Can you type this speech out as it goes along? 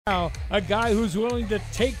Now, a guy who's willing to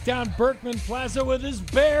take down Berkman Plaza with his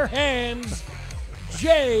bare hands,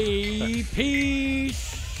 J.P.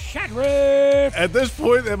 Shadrick. At this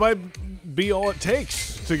point, that might be all it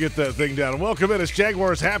takes to get that thing down. Welcome in. It's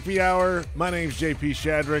Jaguars Happy Hour. My name's J.P.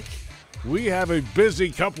 Shadrick. We have a busy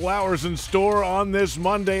couple hours in store on this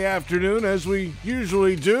Monday afternoon, as we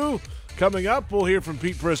usually do. Coming up, we'll hear from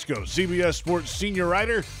Pete Prisco, CBS Sports senior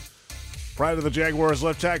writer. Prior to the Jaguars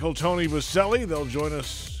left tackle Tony Boselli. They'll join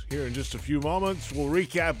us here in just a few moments. We'll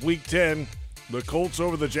recap Week 10. The Colts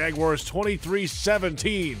over the Jaguars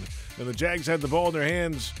 23-17. And the Jags had the ball in their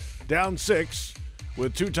hands down 6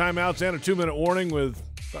 with 2 timeouts and a 2-minute warning with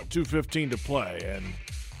about 2:15 to play. And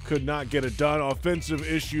could not get it done. Offensive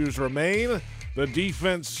issues remain. The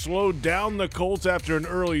defense slowed down the Colts after an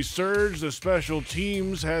early surge. The special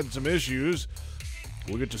teams had some issues.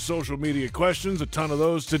 We'll get to social media questions, a ton of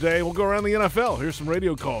those today. We'll go around the NFL. Here's some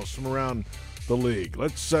radio calls from around the league.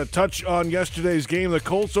 Let's touch on yesterday's game. The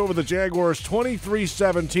Colts over the Jaguars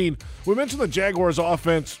 23-17. We mentioned the Jaguars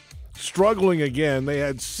offense struggling again. They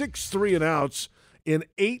had 6 3-and-outs in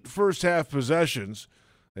 8 first-half possessions.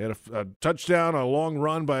 They had a touchdown, a long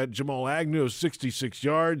run by Jamal Agnew of 66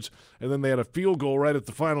 yards, and then they had a field goal right at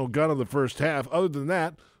the final gun of the first half. Other than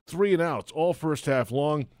that, 3-and-outs, all first half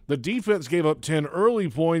long. The defense gave up 10 early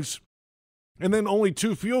points and then only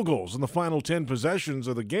 2 field goals in the final 10 possessions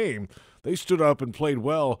of the game. They stood up and played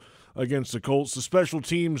well against the Colts. The special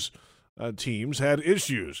teams had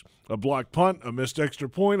issues. A blocked punt, a missed extra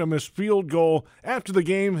point, a missed field goal. After the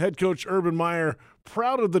game, head coach Urban Meyer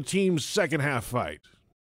proud of the team's second half fight.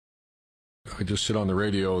 I just said on the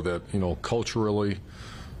radio that, culturally,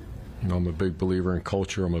 I'm a big believer in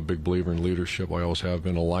culture. I'm a big believer in leadership. I always have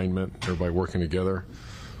been. Alignment, everybody working together.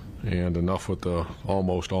 And enough with the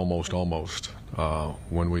almost.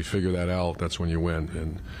 When we figure that out, that's when you win.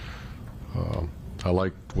 And I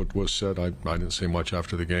like what was said. I didn't say much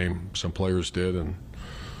after the game. Some players did, and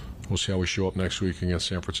we'll see how we show up next week against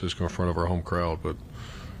San Francisco in front of our home crowd. But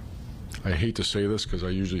I hate to say this because I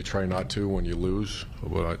usually try not to when you lose,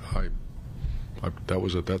 but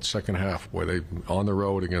that second half, boy, they on the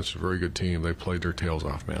road against a very good team, they played their tails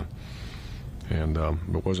off, man. And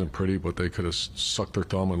it wasn't pretty, but they could have sucked their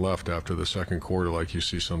thumb and left after the second quarter like you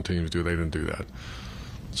see some teams do. They didn't do that.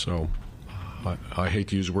 So I hate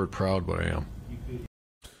to use the word proud, but I am.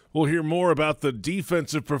 We'll hear more about the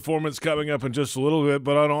defensive performance coming up in just a little bit,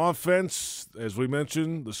 but on offense, as we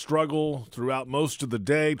mentioned, the struggle throughout most of the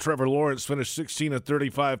day. Trevor Lawrence finished 16 of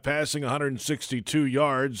 35 passing, 162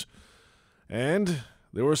 yards. And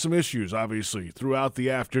there were some issues, obviously, throughout the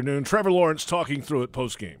afternoon. Trevor Lawrence talking through it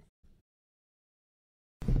post-game.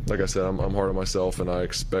 Like I said, I'm hard on myself, and I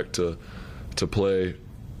expect to play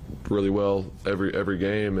really well every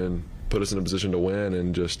game and put us in a position to win.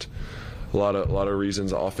 And just a lot of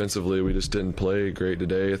reasons offensively, we just didn't play great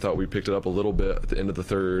today. I thought we picked it up a little bit at the end of the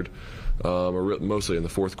third, or mostly in the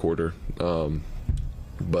fourth quarter.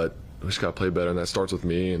 But we just got to play better, and that starts with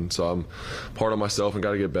me. And so I'm hard on myself and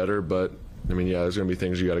got to get better. But there's going to be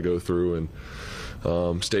things you got to go through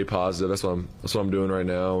and stay positive. That's what I'm doing right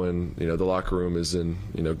now. And the locker room is in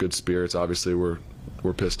good spirits. Obviously, we're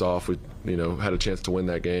pissed off. We had a chance to win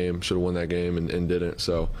that game, should have won that game, and didn't.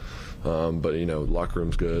 So, but locker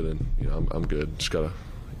room's good, and I'm good. Just gotta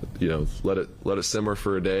let it simmer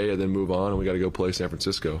for a day and then move on. And we got to go play San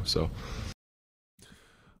Francisco. So.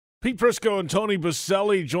 Pete Prisco and Tony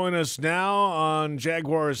Boselli join us now on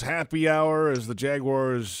Jaguars Happy Hour as the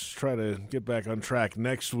Jaguars try to get back on track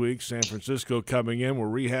next week. San Francisco coming in. We're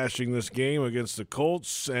rehashing this game against the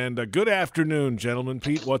Colts. And good afternoon, gentlemen.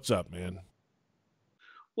 Pete, what's up, man?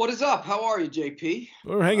 What is up? How are you, JP?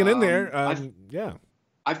 We're hanging in there. Yeah.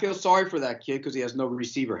 I feel sorry for that kid because he has no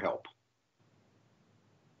receiver help.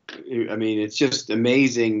 It's just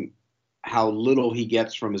amazing how little he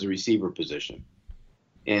gets from his receiver position.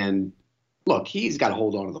 And look, he's got to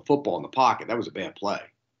hold on to the football in the pocket. That was a bad play.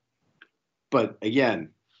 But again,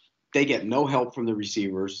 they get no help from the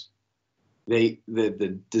receivers. The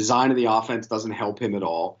design of the offense doesn't help him at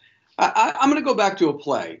all. I'm going to go back to a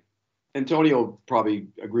play. Antonio will probably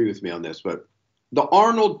agree with me on this, but the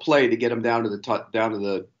Arnold play to get him down to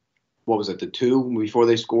the what was it, the 2 before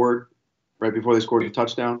they scored, right before they scored the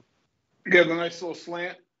touchdown. Yeah, the nice little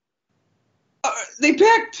slant. They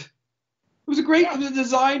picked. It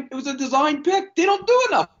was a design pick. They don't do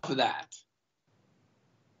enough of that.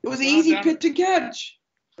 It was an easy pick to catch.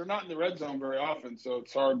 They're not in the red zone very often, so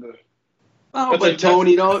it's hard to. Oh, but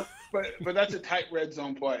Tony, don't. But that's a tight red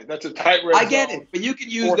zone play. That's a tight red zone. I get it, but you can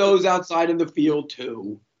use those outside in the field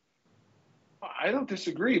too. I don't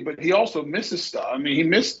disagree, but he also misses stuff. He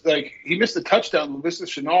missed the touchdown with Vista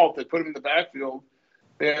Chenault that put him in the backfield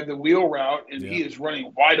They had the wheel route, and he is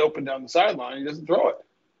running wide open down the sideline. He doesn't throw it.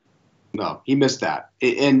 No, he missed that.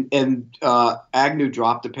 And Agnew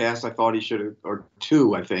dropped a pass. I thought he should have, or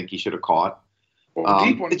two. I think he should have caught. Well,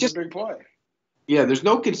 deep one is a big play. Yeah, there's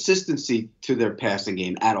no consistency to their passing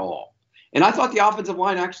game at all. And I thought the offensive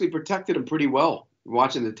line actually protected him pretty well.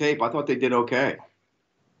 Watching the tape, I thought they did okay.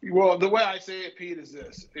 Well, the way I say it, Pete,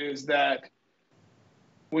 is that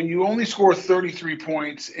when you only score 33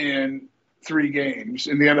 points in 3 games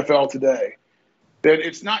in the NFL today, that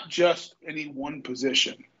it's not just any one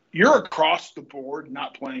position. You're across the board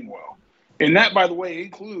not playing well. And that, by the way,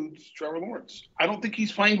 includes Trevor Lawrence. I don't think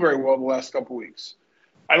he's playing very well the last couple of weeks.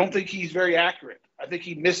 I don't think he's very accurate. I think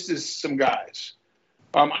he misses some guys.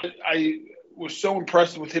 I was so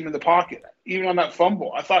impressed with him in the pocket. Even on that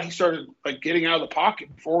fumble, I thought he started getting out of the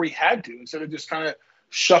pocket before he had to, instead of just kind of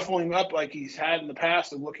shuffling up like he's had in the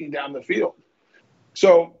past and looking down the field.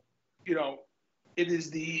 So, it is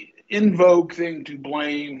the in vogue thing to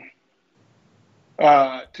blame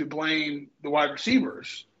the wide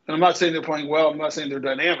receivers. And I'm not saying they're playing well. I'm not saying they're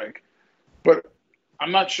dynamic, but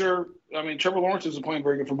I'm not sure. I mean, Trevor Lawrence isn't playing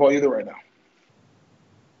very good football either right now.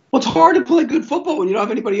 Well, it's hard to play good football when you don't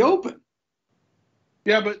have anybody open.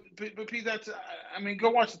 Yeah, but Pete, go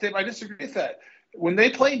watch the tape. I disagree with that. When they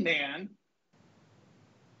play man,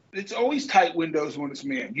 it's always tight windows when it's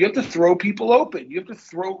man. You have to throw people open. You have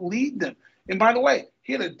to lead them. And by the way,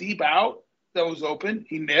 he had a deep out that was open.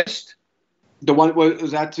 He missed. The one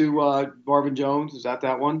was that to Marvin Jones? Is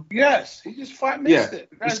that one? Yes, he just flat missed it.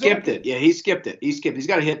 He skipped it. Yeah, he skipped it. He's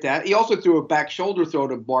got to hit that. He also threw a back shoulder throw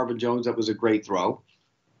to Marvin Jones that was a great throw.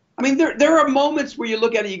 I mean, there are moments where you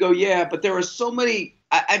look at it, you go, yeah, but there are so many.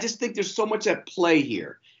 I just think there's so much at play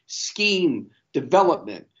here. Scheme,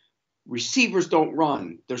 development, receivers don't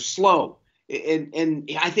run. They're slow.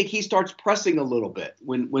 And I think he starts pressing a little bit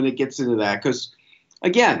when it gets into that. Because,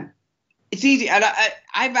 again, it's easy. And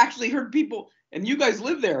I've actually heard people, and you guys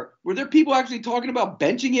live there, were there people actually talking about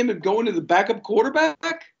benching him and going to the backup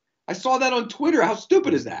quarterback? I saw that on Twitter. How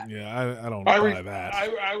stupid is that? Yeah, I don't buy that.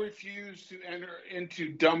 I refuse to enter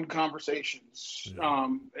into dumb conversations. Yeah.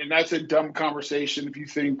 And that's a dumb conversation if you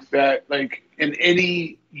think that, in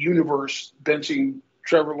any universe, benching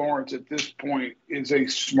Trevor Lawrence at this point is a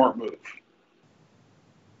smart move.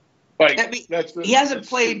 He hasn't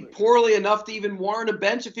played poorly enough to even warrant a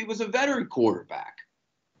bench if he was a veteran quarterback,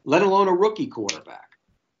 let alone a rookie quarterback.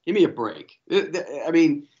 Give me a break. I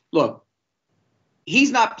mean, look, he's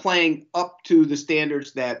not playing up to the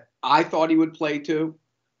standards that I thought he would play to,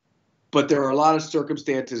 but there are a lot of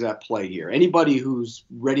circumstances at play here. Anybody who's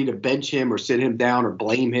ready to bench him or sit him down or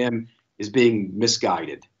blame him is being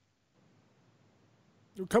misguided.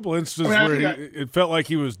 A couple instances where it felt like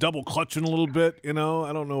he was double clutching a little bit. I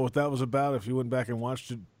don't know what that was about. If you went back and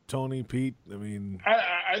watched it, Tony, Pete, I mean,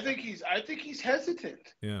 I think he's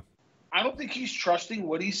hesitant. Yeah, I don't think he's trusting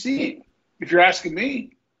what he's seeing. If you're asking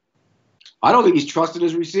me, I don't think he's trusting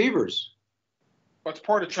his receivers. That's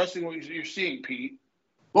part of trusting what you're seeing, Pete.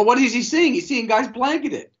 Well, what is he seeing? He's seeing guys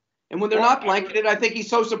blanketed, and when they're not blanketed, I think he's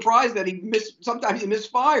so surprised that sometimes he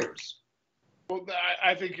misfires. Well,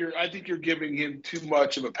 I think you're giving him too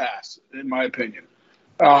much of a pass, in my opinion.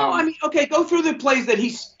 Okay, go through the plays that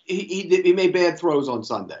he made bad throws on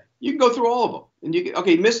Sunday. You can go through all of them, and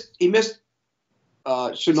he missed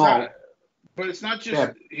Chenal. But it's not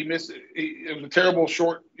just he missed. It was a terrible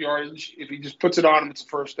short yardage. If he just puts it on him, it's a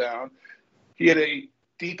first down. He had a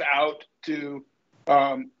deep out to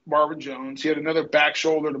Marvin Jones. He had another back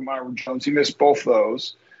shoulder to Marvin Jones. He missed both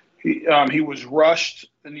those. He was rushed,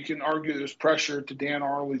 and you can argue there's pressure to Dan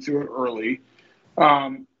Arnold. He threw it early.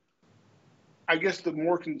 I guess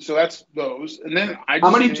so that's those. And then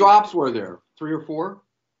how many drops were there? 3 or 4?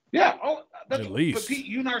 Yeah. At least. But Pete,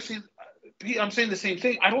 you and I are saying. Pete, I'm saying the same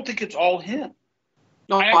thing. I don't think it's all him.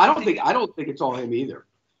 No, I don't think it's all him either.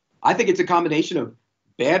 I think it's a combination of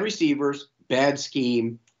bad receivers, bad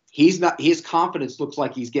scheme. His confidence looks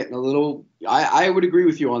like he's getting a little. I would agree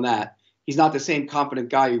with you on that. He's not the same confident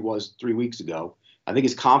guy he was 3 weeks ago. I think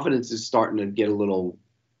his confidence is starting to get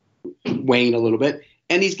wane a little bit,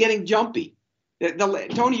 and he's getting jumpy.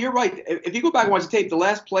 Tony, you're right. If you go back and watch the tape, the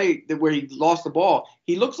last play where he lost the ball,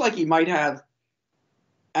 he looks like he might have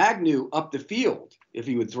Agnew up the field if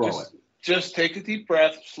he would throw it. Just take a deep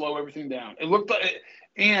breath, slow everything down. It looked like,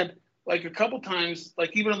 and a couple times,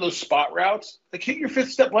 even on those spot routes, hit your 5th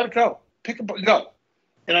step, let it go, pick up and go.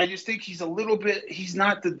 And I just think he's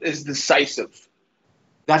not as decisive.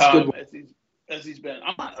 That's good. As he's been.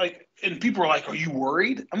 I'm not and people are like, "Are you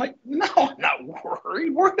worried?" I'm like, "No, I'm not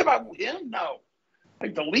worried. Worried about him? No,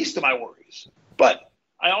 the least of my worries." But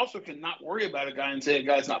I also cannot worry about a guy and say a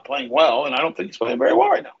guy's not playing well, and I don't think he's playing very well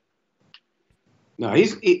right now. No,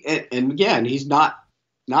 and again, he's not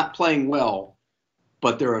playing well,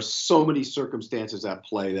 but there are so many circumstances at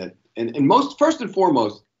play that, and first and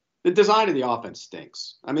foremost, the design of the offense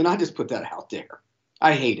stinks. I mean, I just put that out there.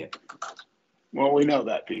 I hate it. Well, we know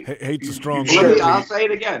that, Pete. Hate's a strong Sure, word. I'll say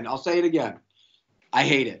it again. I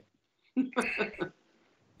hate it.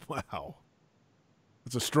 Wow.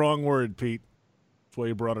 It's a strong word, Pete. That's why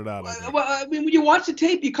you brought it out. Well, I mean, when you watch the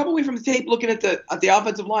tape, you come away from the tape looking at the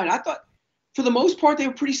offensive line. I thought, for the most part, they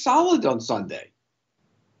were pretty solid on Sunday.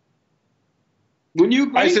 Wouldn't you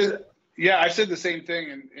agree? I said the same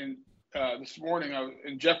thing. And this morning,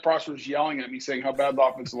 and Jeff Prosser was yelling at me saying how bad the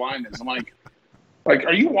offensive line is. I'm like,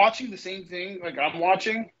 are you watching the same thing like I'm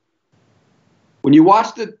watching? When you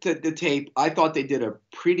watch the tape, I thought they did a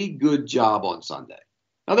pretty good job on Sunday.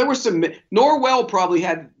 Now, there were some – Norwell probably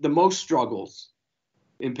had the most struggles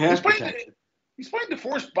in pass protection. He's playing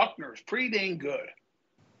DeForest Buckner. It's pretty dang good.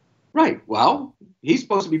 Right. Well, he's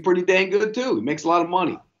supposed to be pretty dang good, too. He makes a lot of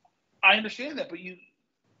money. I understand that, but you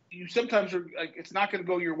sometimes are like, it's not going to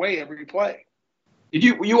go your way every play. Did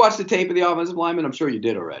you watch the tape of the offensive lineman? I'm sure you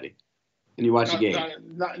did already. And you watched the game.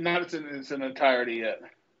 Not in its entirety yet.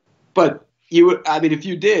 But if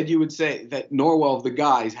you did, you would say that Norwell of the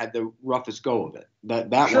guys had the roughest go of it.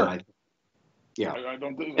 That sure. one, yeah. I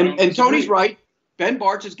don't and Tony's right. Ben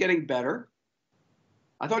Barch is getting better.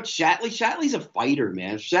 I thought Shatley's a fighter,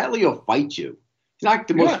 man. Shatley will fight you. He's not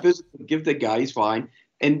the most physical gifted guy. He's fine.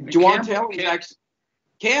 And Juwan Taylor was actually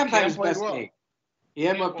Cam had his best game. He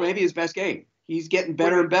had maybe his best game. He's getting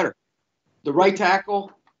better and better. The right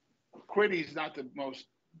tackle. Quiddy's not the most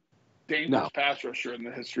dangerous pass rusher in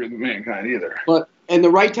the history of mankind either. And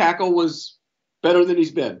the right tackle was better than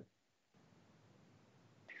he's been.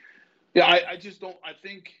 Yeah, I just don't.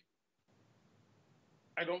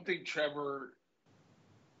 I don't think Trevor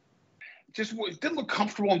just didn't look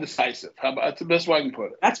comfortable and decisive. That's the best way I can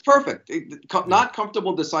put it. That's perfect. Not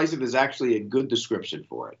comfortable, decisive is actually a good description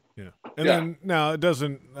for it. Yeah. And then now it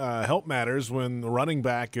doesn't help matters when the running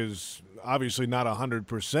back is obviously not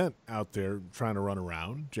 100% out there trying to run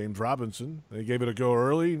around. James Robinson, they gave it a go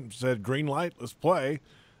early, said green light, let's play.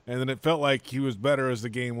 And then it felt like he was better as the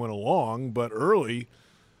game went along, but early,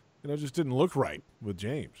 just didn't look right with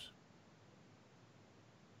James.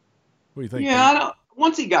 What do you think? Yeah,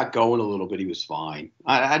 once he got going a little bit, he was fine.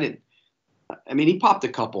 He popped a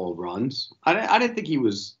couple of runs. I didn't think he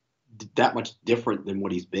was that much different than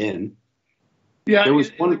what he's been. Yeah, there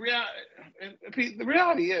was one. The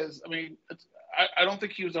reality is, I don't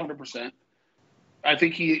think he was 100%. I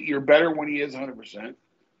think you're better when he is 100%.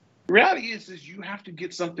 The reality is you have to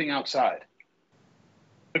get something outside.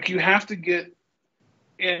 Like you have to get,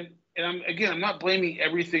 and I'm not blaming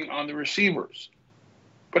everything on the receivers,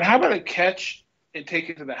 but how about a catch and take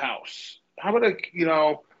it to the house? How about a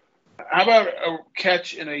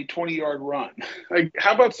catch in a 20-yard run? Like,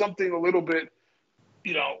 how about something a little bit,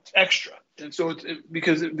 extra? And so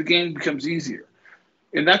because the game becomes easier,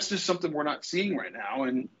 and that's just something we're not seeing right now,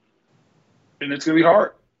 and it's going to be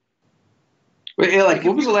hard. But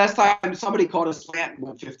when was the last time somebody caught a slant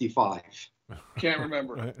 155? Can't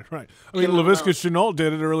remember. Right. Laviska Shenault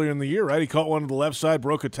did it earlier in the year, right? He caught one to the left side,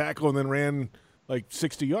 broke a tackle, and then ran like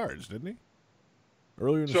 60 yards, didn't he?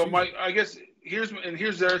 Earlier in the season. I guess here's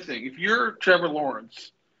the other thing. If you're Trevor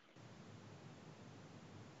Lawrence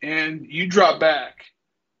and you drop back,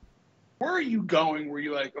 where are you going where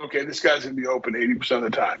you're like, okay, this guy's going to be open 80% of the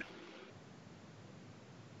time?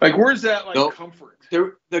 Like, where's that comfort?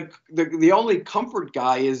 The only comfort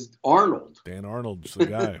guy is Arnold. Dan Arnold's the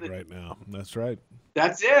guy right now. That's right.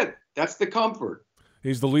 That's it. That's the comfort.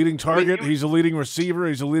 He's the leading target. He's a leading receiver.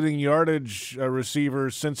 He's a leading yardage receiver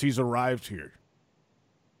since he's arrived here.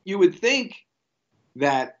 You would think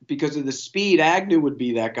that because of the speed, Agnew would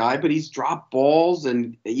be that guy, but he's dropped balls,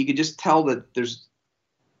 and you could just tell that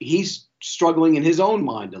he's struggling in his own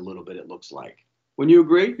mind a little bit, it looks like. Wouldn't you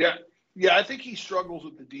agree? Yeah, I think he struggles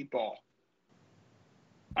with the deep ball.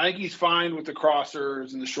 I think he's fine with the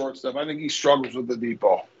crossers and the short stuff. I think he struggles with the deep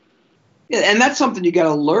ball. Yeah, and that's something you got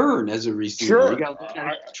to learn as a receiver. Sure. You got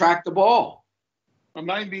to track the ball. I'm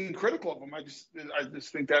not even being critical of him. I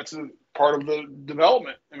just think that's a part of the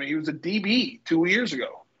development. He was a DB 2 years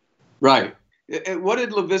ago. Right. What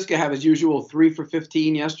did Laviska have? His usual 3 for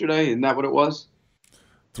 15 yesterday? Isn't that what it was?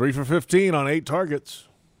 3 for 15 on 8 targets.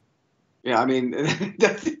 Yeah,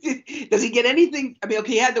 does he get anything? Okay,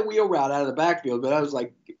 he had the wheel route out of the backfield, but I was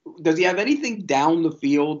like, does he have anything down the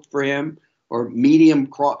field for him, or medium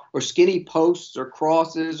or skinny posts or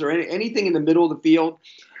crosses or anything in the middle of the field?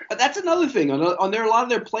 that's another thing. On a lot of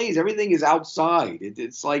their plays, everything is outside.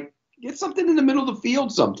 It's like, get something in the middle of the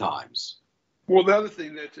field sometimes. Well, the other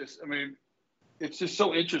thing that's just, I mean, it's just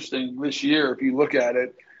so interesting this year if you look at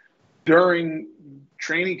it. During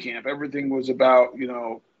training camp, everything was about,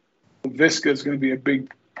 Viska is going to be a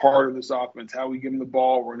big part of this offense, how we give him the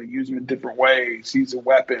ball. We're going to use him in different ways. He's a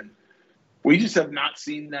weapon. We just have not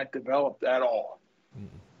seen that developed at all.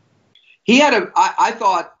 He had I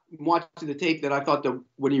thought, watching the tape, that I thought that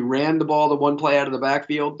when he ran the ball, the one play out of the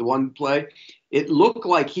backfield, the one play, it looked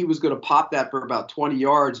like he was going to pop that for about 20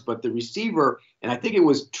 yards, but the receiver, and I think it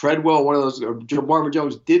was Treadwell, one of those, or Marvin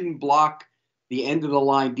Jones, didn't block the end of the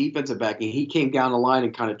line defensive back, and he came down the line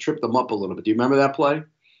and kind of tripped them up a little bit. Do you remember that play?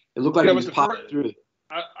 It looked like he was popping through it.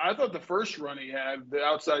 I thought the first run he had, the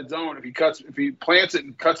outside zone, if he plants it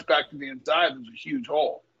and cuts back to the inside, there's a huge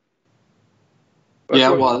hole.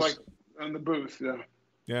 That's it was. Like on the booth,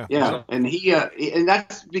 Yeah, and and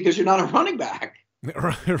that's because you're not a running back.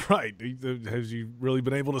 Right. Has you really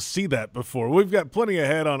been able to see that before? We've got plenty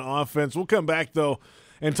ahead on offense. We'll come back, though,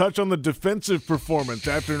 and touch on the defensive performance.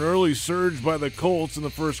 After an early surge by the Colts in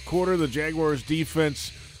the first quarter, the Jaguars'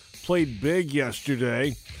 defense played big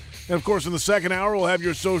yesterday. And, of course, in the second hour, we'll have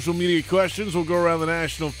your social media questions. We'll go around the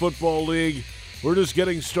National Football League. We're just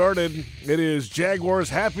getting started. It is Jaguars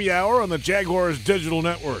Happy Hour on the Jaguars Digital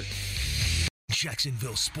Network.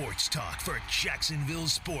 Jacksonville Sports Talk for Jacksonville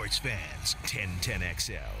sports fans.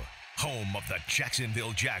 1010XL, home of the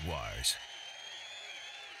Jacksonville Jaguars.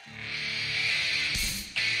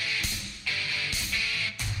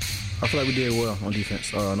 I feel like we did well on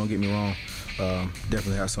defense. Don't get me wrong.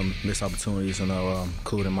 Definitely had some missed opportunities,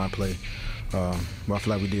 including my play. But I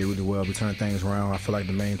feel like we did really well. We turned things around. I feel like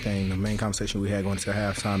the main conversation we had going into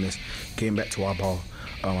halftime is getting back to our ball.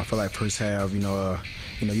 I feel like first half, you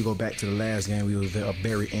go back to the last game, we was a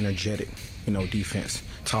very energetic, defense,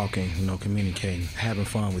 talking, communicating, having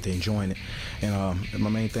fun with it, enjoying it. And my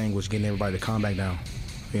main thing was getting everybody to calm back down,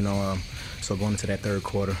 So going into that third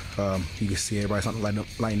quarter, you can see everybody starting to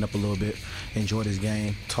lighten up a little bit, enjoy this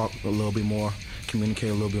game, talk a little bit more,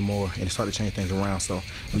 communicate a little bit more, and start to change things around. So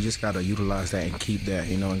we just got to utilize that and keep that,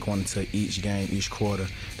 and going into each game, each quarter,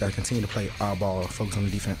 that continue to play our ball, focus on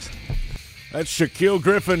the defense. That's Shaquille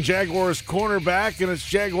Griffin, Jaguars cornerback, and it's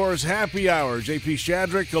Jaguars Happy Hour. JP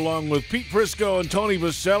Shadrick along with Pete Prisco and Tony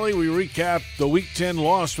Baselli. We recap the Week 10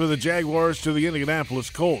 loss for the Jaguars to the Indianapolis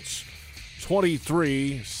Colts.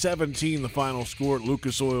 23-17 the final score at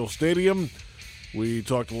Lucas Oil Stadium. We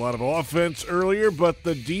talked a lot of offense earlier, but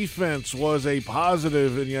the defense was a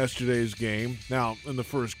positive in yesterday's game. Now, in the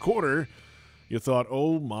first quarter, you thought,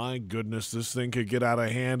 oh my goodness, this thing could get out of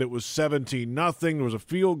hand. It was 17-0. There was a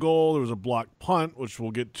field goal. There was a blocked punt, which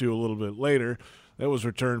we'll get to a little bit later. That was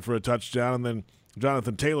returned for a touchdown. And then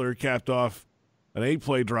Jonathan Taylor capped off an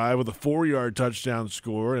 8-play drive with a 4-yard touchdown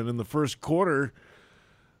score. And in the first quarter,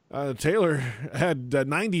 Taylor had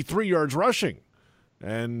 93 yards rushing.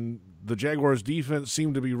 And the Jaguars' defense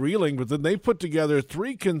seemed to be reeling, but then they put together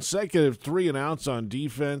 3 consecutive 3-and-outs on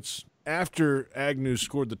defense after Agnew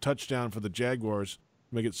scored the touchdown for the Jaguars,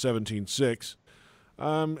 make it 17-6.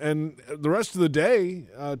 And the rest of the day,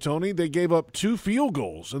 Tony, they gave up 2 field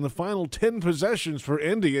goals in the final 10 possessions for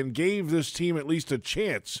Indy and gave this team at least a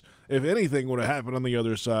chance. If anything would have happened on the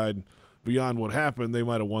other side beyond what happened, they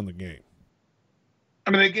might have won the game. I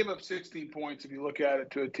mean, they gave up 16 points if you look at it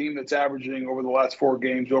to a team that's averaging over the last 4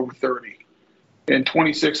 games over 30 and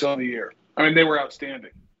 26 on the year. I mean, they were outstanding.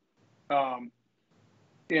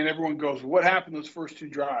 And everyone goes, what happened those first 2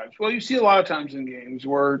 drives? Well, you see a lot of times in games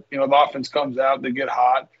where, the offense comes out, they get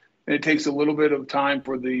hot, and it takes a little bit of time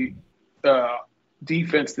for the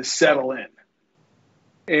defense to settle in.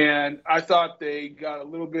 And I thought they got a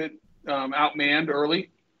little bit outmanned early.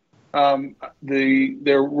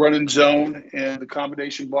 They're running zone and the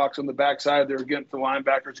combination blocks on the backside. They're getting the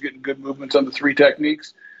linebackers getting good movements on the 3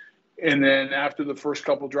 techniques. And then after the first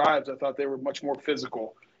couple drives, I thought they were much more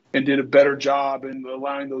physical and did a better job in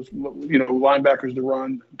allowing those, linebackers to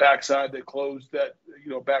run backside. They closed that,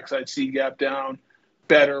 backside C gap down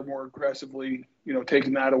better, more aggressively,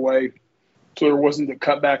 taking that away. So there wasn't a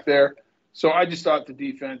cutback there. So I just thought the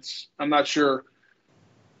defense, I'm not sure,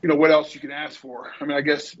 what else you can ask for. I mean, I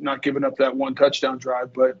guess not giving up that 1 touchdown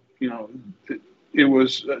drive, but, it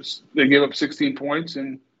was they gave up 16 points,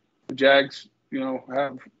 and the Jags,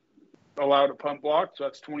 have allowed a punt block, so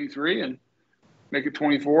that's 23, and make it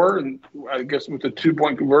 24, and I guess with the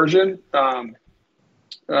 2-point conversion,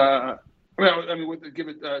 give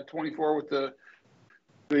it 24 with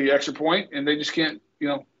the extra point, and they just can't.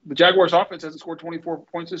 The Jaguars' offense hasn't scored 24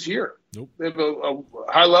 points this year. Nope. They have a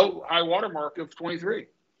high water mark of 23.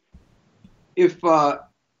 If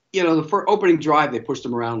the opening drive, they pushed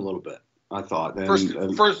him around a little bit, I thought.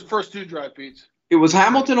 And, first two drive beats. It was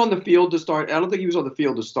Hamilton on the field to start. I don't think he was on the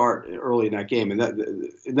field to start early in that game. And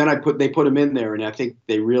then they put him in there, and I think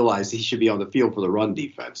they realized he should be on the field for the run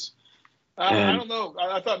defense. I don't know.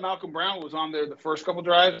 I thought Malcolm Brown was on there the first couple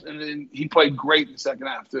drives, and then he played great in the second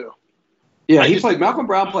half, too. Yeah, Malcolm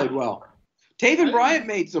Brown played well. Taven Bryant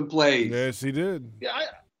made some plays. Yes, he did. Yeah,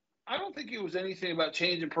 I don't think it was anything about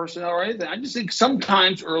changing personnel or anything. I just think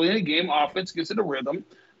sometimes early in a game, offense gets in a rhythm.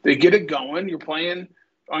 They get it going. You're playing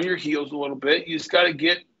on your heels a little bit. You just got to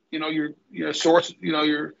get, your sorts,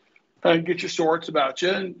 get your sorts about you,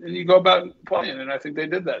 and you go about playing. And I think they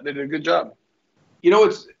did that. They did a good job.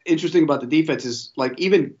 What's interesting about the defense is,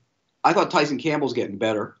 I thought Tyson Campbell's getting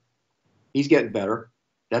better. He's getting better.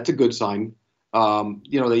 That's a good sign.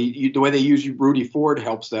 The way they use Rudy Ford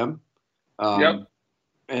helps them. Yep.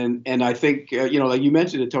 And I think, like you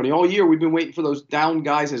mentioned it, Tony, all year we've been waiting for those down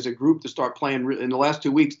guys as a group to start playing. In the last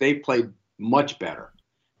 2 weeks, they've played much better.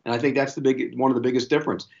 And I think that's one of the biggest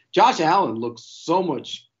difference. Josh Allen looks so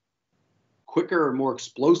much quicker and more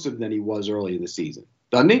explosive than he was early in the season,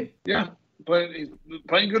 doesn't he? Yeah, he's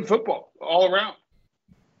playing good football all around.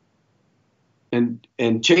 And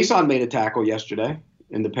Chason made a tackle yesterday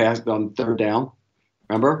in the pass on third down.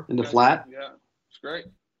 Remember, in the flat? Yeah, it's great.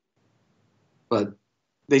 But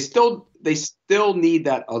they still need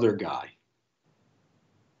that other guy.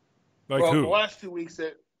 Like who? The last 2 weeks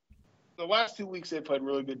they played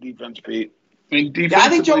really good defense, Pete. I mean, I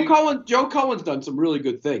think Joe Cohen's done some really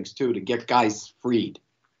good things too to get guys freed.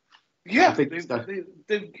 Yeah,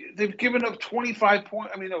 they've given up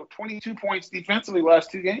 22 points defensively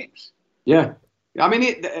last 2 games. Yeah, I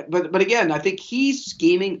mean, but again, I think he's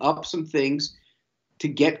scheming up some things to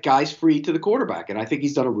get guys free to the quarterback, and I think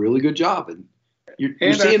he's done a really good job. And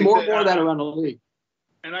you're seeing more and more of that around the league.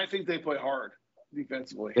 And I think they play hard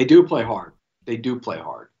defensively. They do play hard. They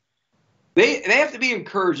have to be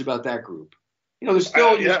encouraged about that group. There's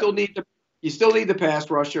still you still need the pass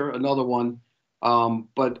rusher, another one.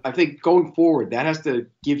 But I think going forward, that has to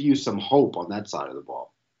give you some hope on that side of the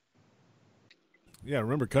ball. Yeah,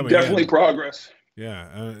 remember coming definitely progress. Yeah,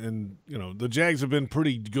 and the Jags have been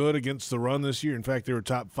pretty good against the run this year. In fact, they were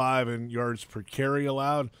top 5 in yards per carry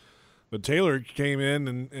allowed. But Taylor came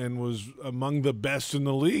in and was among the best in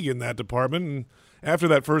the league in that department. And after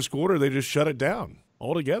that first quarter, they just shut it down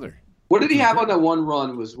altogether. What did he have on that one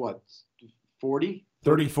run? Was what, 40?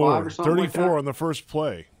 34 or something 34 like on the first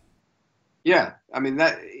play. Yeah, I mean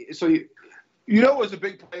that. So you know, it was a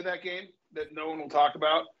big play that game that no one will talk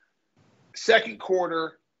about. Second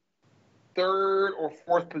quarter, third or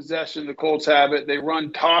fourth possession, the Colts have it. They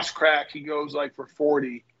run toss crack. He goes for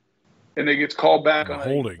 40, and it gets called back on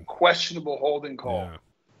a questionable holding call.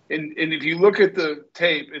 Yeah. And if you look at the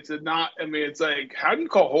tape, it's like, how do you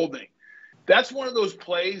call holding? That's one of those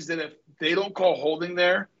plays that if they don't call holding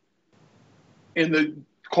there, and the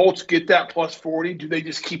Colts get that plus 40, do they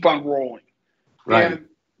just keep on rolling? Right. And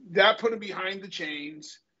that put them behind the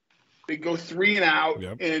chains. They go 3 and out,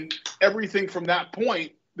 Yep. and everything from that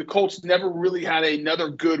point, the Colts never really had another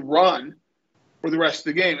good run for the rest of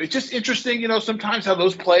the game. It's just interesting, sometimes how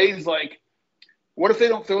those plays, what if they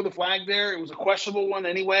don't throw the flag there? It was a questionable one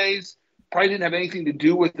anyways. Probably didn't have anything to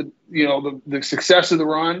do with the success of the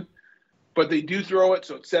run. But they do throw it,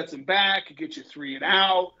 so it sets them back. It gets you 3 and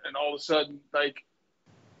out, and all of a sudden,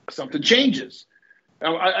 something changes.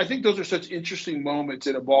 Now, I think those are such interesting moments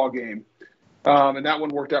in a ball game, and that one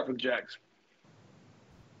worked out for the Jags.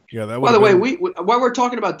 Yeah, that. By the way, while we're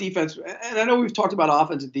talking about defense, and I know we've talked about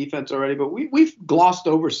offense and defense already, but we've glossed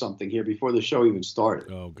over something here before the show even started.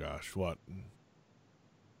 Oh gosh, what?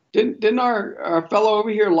 Didn't our fellow over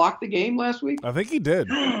here lock the game last week? I think he did.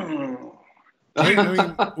 I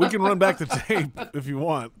mean, we can run back the tape if you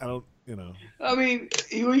want. I don't, I mean,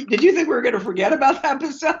 did you think we were going to forget about that,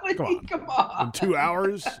 Baselli? Come on. In 2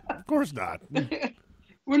 hours? Of course not.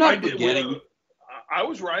 We're not forgetting. I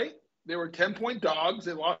was right. They were 10-point dogs.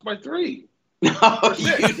 They lost by 3. No,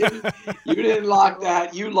 you didn't lock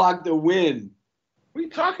that. You locked the win. What are you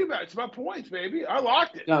talking about? It's about points, baby. I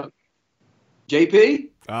locked it. No. JP?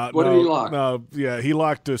 What did he lock? No, yeah, he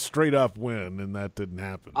locked a straight-up win, and that didn't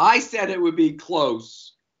happen. I said it would be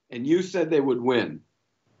close, and you said they would win.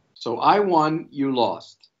 So I won, you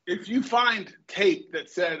lost. If you find tape that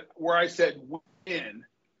said where I said win.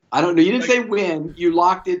 I don't know. You didn't say win. You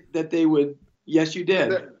locked it that they would. Yes, you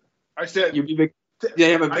did. I said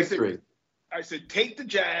they have a victory. I said take the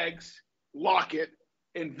Jags, lock it,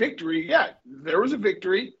 in victory, yeah, there was a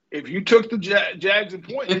victory. If you took the Jags and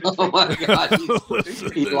points, Oh my God,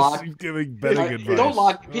 he locked. He's giving betting advice. Don't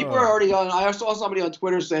lock. People are already on. I saw somebody on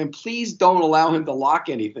Twitter saying, "Please don't allow him to lock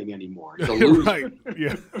anything anymore." He's a loser. Right.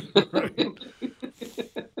 Yeah. Right.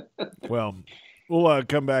 Well, we'll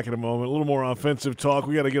come back in a moment. A little more offensive talk.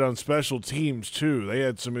 We got to get on special teams too. They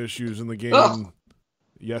had some issues in the game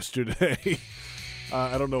yesterday.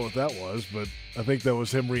 I don't know what that was, but I think that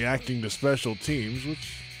was him reacting to special teams, which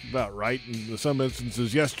is about right in some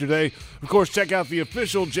instances yesterday. Of course, check out the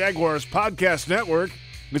official Jaguars podcast network.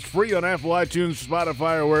 It's free on Apple, iTunes,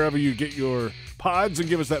 Spotify, or wherever you get your pods, and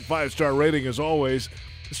give us that 5-star rating as always.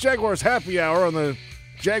 It's Jaguars Happy Hour on the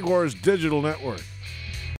Jaguars Digital Network.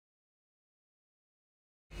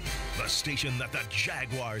 The station that the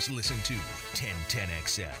Jaguars listen to,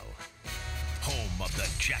 1010XL. Home of the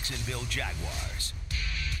Jacksonville Jaguars.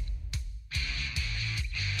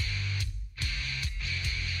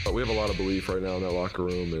 We have a lot of belief right now in that locker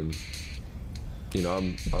room, and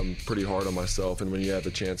I'm pretty hard on myself. And when you have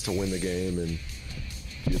the chance to win the game and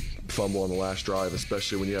you fumble on the last drive,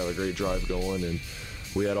 especially when you have a great drive going, and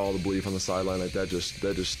we had all the belief on the sideline, like that just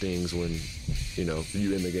stings when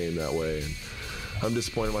you end the game that way. And I'm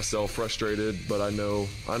disappointed in myself, frustrated, but I know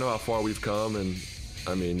how far we've come. And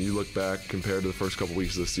I mean, you look back compared to the first couple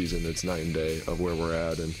weeks of the season, it's night and day of where we're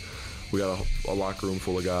at. And we got a locker room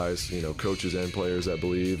full of guys, coaches and players that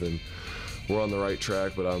believe, and we're on the right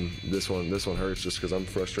track. But this one hurts just because I'm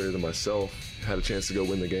frustrated in myself. Had a chance to go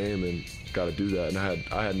win the game and got to do that. And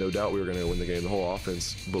I had no doubt we were going to win the game. The whole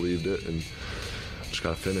offense believed it, and just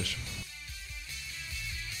got to finish.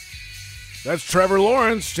 That's Trevor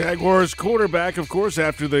Lawrence, Jaguars quarterback, of course,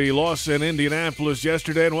 after the loss in Indianapolis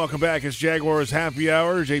yesterday. And welcome back. It's Jaguars Happy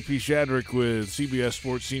Hour. JP Shadrick with CBS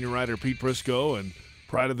Sports senior writer Pete Prisco and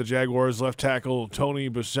pride of the Jaguars left tackle Tony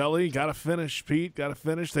Boselli. Got to finish, Pete. Got to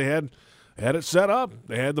finish. They had it set up.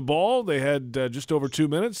 They had the ball. They had just over 2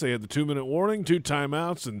 minutes. They had the 2-minute warning, 2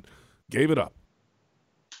 timeouts, and gave it up.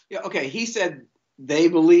 Yeah, okay. He said they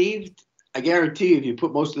believed. I guarantee you, if you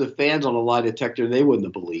put most of the fans on a lie detector, they wouldn't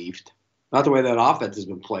have believed. Not the way that offense has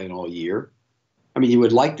been playing all year. I mean, you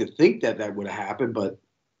would like to think that would have happened, but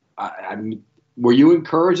I mean, were you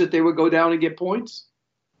encouraged that they would go down and get points?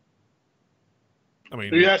 I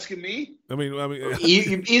mean, are you asking me? I mean,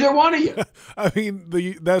 either one of you. I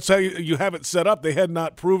mean, that's how you have it set up. They had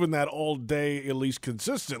not proven that all day, at least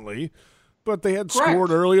consistently, but they had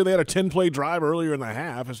scored earlier. They had a 10-play drive earlier in the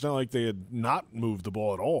half. It's not like they had not moved the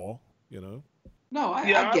ball at all. No,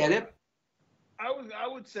 I get it. I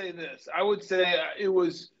would say this. I would say it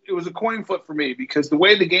was a coin flip for me because the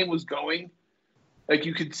way the game was going, like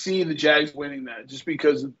you could see the Jags winning that just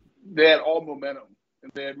because they had all momentum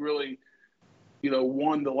and they had really,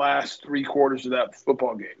 won the last 3 quarters of that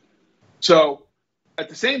football game. So at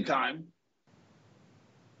the same time,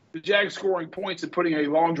 the Jags scoring points and putting a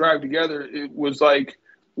long drive together, it was like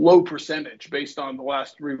low percentage based on the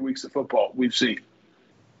last 3 weeks of football we've seen.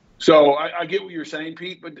 So I get what you're saying,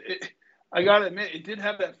 Pete, but I got to admit, it did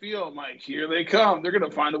have that feel. I'm like, here they come. They're going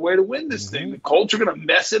to find a way to win this thing. The Colts are going to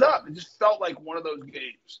mess it up. It just felt like one of those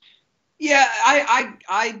games. Yeah,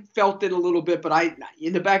 I felt it a little bit, but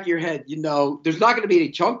in the back of your head, there's not going to be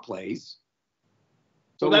any chunk plays.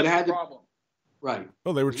 So that's the problem. Right.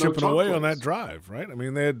 Well, they were chipping away on that drive, right? I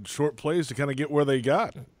mean, they had short plays to kind of get where they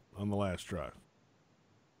got on the last drive.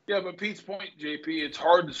 Yeah, but Pete's point, JP, it's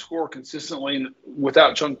hard to score consistently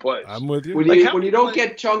without chunk plays. I'm with you. When you don't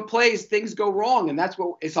get chunk plays, things go wrong, and that's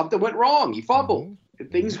if something went wrong. You fumbled.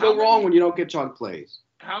 Things go wrong when you don't get chunk plays.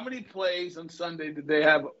 How many plays on Sunday did they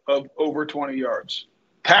have of over 20 yards?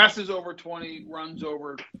 Passes over 20, runs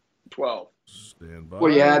over 12. Stand by.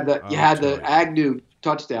 Well, you had the Agnew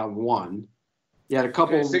touchdown one. You had a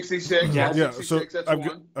couple. 66. Yeah, 66, so that's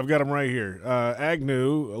I've got them right here.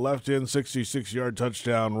 Agnew, a left-in 66-yard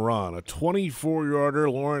touchdown run. A 24-yarder,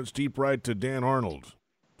 Lawrence deep right to Dan Arnold,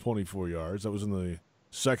 24 yards. That was in the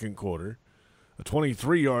second quarter. A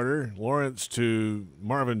 23-yarder, Lawrence to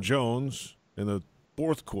Marvin Jones in the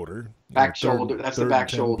fourth quarter. Back shoulder. That's the back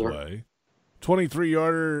shoulder. Play.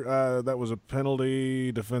 23-yarder, that was a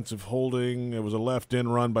penalty, defensive holding. It was a left-in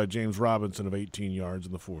run by James Robinson of 18 yards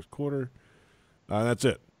in the fourth quarter. That's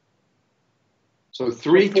it. So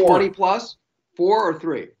 3 20-plus? 4 or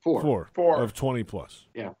 3? 4. 4 of 20-plus.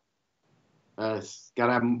 Yeah. You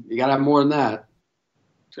gotta have more than that.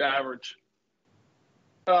 It's average.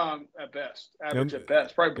 At best. At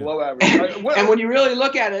best. Probably below average. And when you really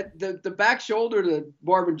look at it, the back shoulder to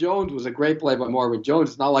Marvin Jones was a great play by Marvin Jones.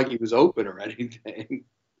 It's not like he was open or anything.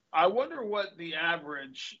 I wonder what the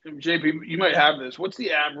average, JP, you might have this. What's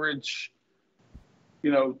the average,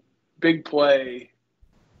 big play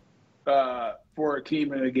for a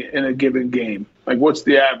team in a given game? Like, what's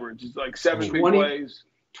the average? It's like 7 big plays.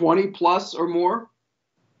 20 plus or more?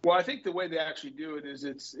 Well, I think the way they actually do it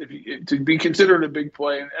is to be considered a big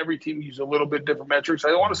play, and every team uses a little bit different metrics.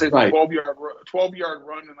 I want to say it's a 12-yard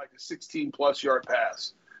run and like a 16-plus yard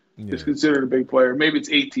pass. Yeah. Is considered a big player. Maybe it's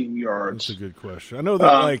 18 yards. That's a good question. I know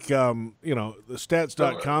that, the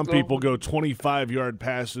stats.com people go 25-yard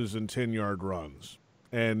passes and 10-yard runs.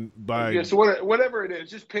 And so whatever it is,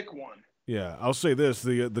 just pick one. Yeah, I'll say this.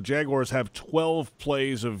 The Jaguars have 12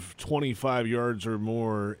 plays of 25 yards or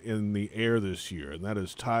more in the air this year, and that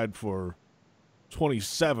is tied for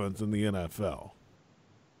 27th in the NFL.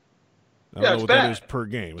 I don't know what that is per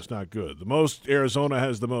game. It's not good. The most, Arizona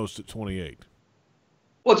has the most at 28.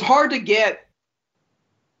 Well, it's hard to get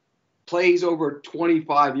plays over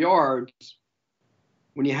 25 yards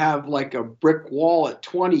when you have like a brick wall at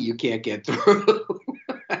 20 you can't get through.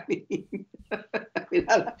 I mean,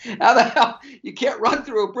 how the hell you can't run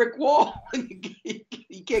through a brick wall?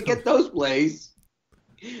 You can't get those plays.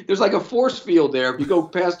 There's like a force field there. If you go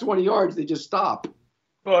past 20 yards, they just stop.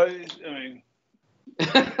 Well, I mean,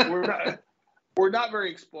 we're not very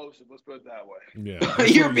explosive. Let's put it that way. Yeah,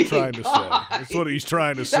 that's You're what he's trying to say. That's what he's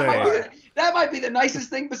trying to say. That might be the nicest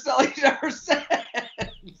thing Baselli's ever said.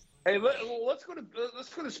 Hey, let's go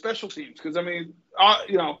to special teams because I mean,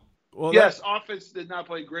 yes, offense did not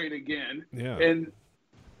play great again. Yeah. And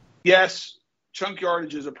yes, chunk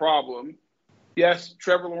yardage is a problem. Yes,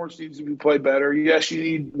 Trevor Lawrence needs to be played better. Yes, you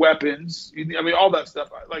need weapons. All that stuff.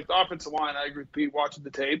 Like the offensive line, I agree with Pete watching the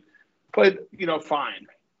tape. Played, fine.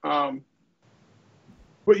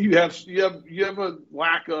 But you have a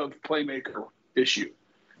lack of playmaker issue.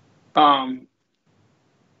 And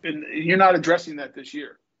you're not addressing that this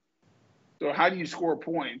year. So how do you score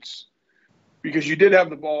points? Because you did have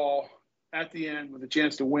the ball at the end with a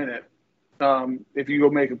chance to win it if you go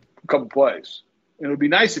make a couple plays. And it would be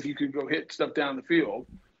nice if you could go hit stuff down the field.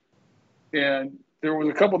 And there was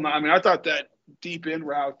a couple – I thought that deep end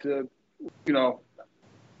route to, it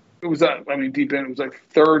was deep end. It was like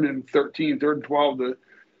 3rd and 13, 3rd and 12 to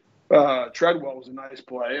Treadwell was a nice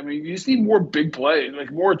play. I mean, you just need more big play,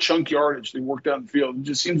 like more chunk yardage to work down the field. It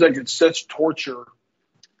just seems like it's such torture,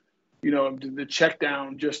 the check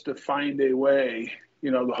down just to find a way,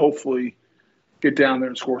 to hopefully get down there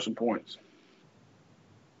and score some points.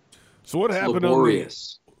 So what happened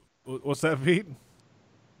laborious. What's that, Pete?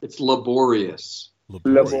 It's laborious.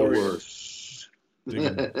 Laborious.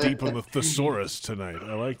 Digging deep on the thesaurus tonight.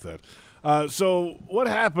 I like that. So what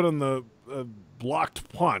happened on the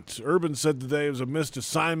blocked punt? Urban said today it was a missed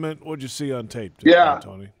assignment. What'd you see on tape today,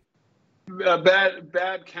 Tony?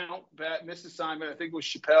 Bad count, missed assignment. I think it was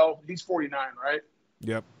Chappelle. He's 49, right?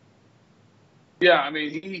 Yep. Yeah,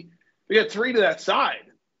 he got 3 to that side.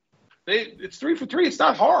 It's 3 for 3. It's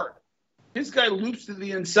not hard. His guy loops to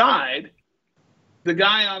the inside. The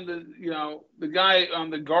guy on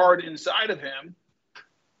the guard inside of him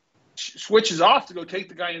switches off to go take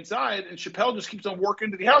the guy inside, and Chappelle just keeps on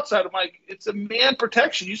working to the outside. I'm like, it's a man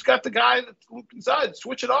protection. You just got the guy that's looped inside.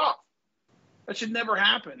 Switch it off. That should never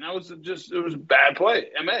happen. It was a bad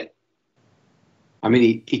play.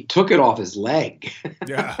 He took it off his leg.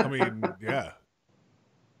 Yeah.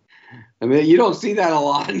 You don't see that a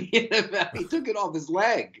lot in the NFL. He took it off his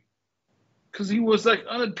leg. Because he was like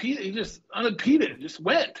unimpeded. He just unimpeded. Just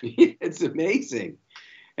went. It's amazing.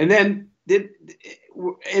 And then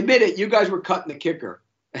admit it, you guys were cutting the kicker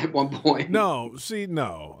at one point. No. He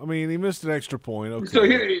missed an extra point. Okay. So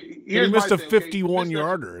he missed a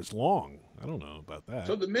 51-yarder. It's long. I don't know about that.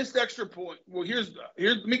 So the missed extra point. Well, here's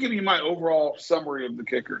let me give you my overall summary of the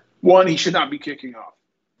kicker. 1, he should not be kicking off.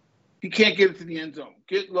 He can't get it to the end zone.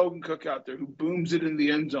 Get Logan Cook out there who booms it in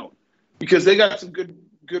the end zone because they got some good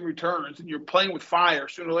returns, and you're playing with fire.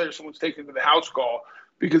 Sooner or later, someone's taking to the house call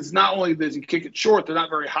because not only does he kick it short, they're not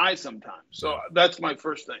very high sometimes. So that's my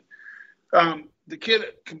first thing. The kid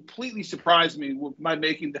completely surprised me by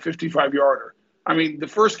making the 55-yarder. The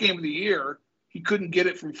first game of the year, he couldn't get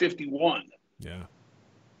it from 51. Yeah.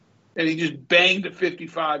 And he just banged a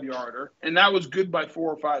 55-yarder, and that was good by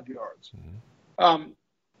 4 or 5 yards. Mm-hmm.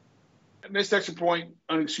 Missed extra point,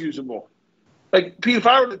 unexcusable. Like, Pete, if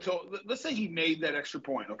I were to let's say he made that extra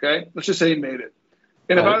point, okay? Let's just say he made it.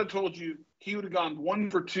 And if I had told you he would have gone 1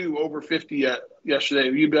 for 2 over 50 yesterday,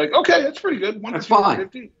 you'd be like, okay, that's pretty good. 1 for 2 over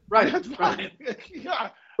 50. Right. That's fine.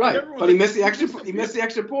 Yeah. Right. But he missed the extra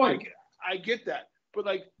point. I get that. But,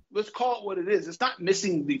 let's call it what it is. It's not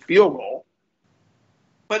missing the field goal.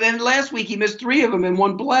 But then last week he missed 3 of them in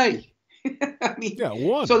one play.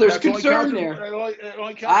 1. So there's concern there.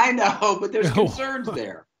 It I know, but there's concerns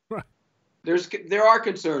there. Right. There are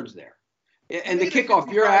concerns there. And the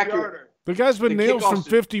kickoff, you're accurate. The guy's been The nailed from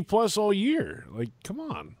kickoffs- 50-plus all year. Like, come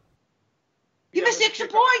on. You missed extra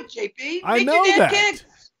points, JP. I Make know your damn that. kicks.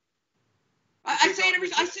 I say it every.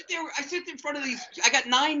 I sit in front of these. I got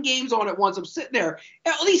 9 games on at once. I'm sitting there.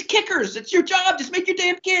 All these kickers. It's your job. Just make your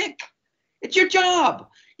damn kick. It's your job.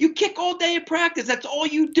 You kick all day in practice. That's all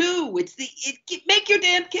you do. Make your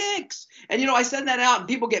damn kicks. And I send that out, and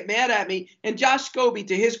people get mad at me. And Josh Scobie,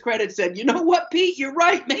 to his credit, said, "You know what, Pete? You're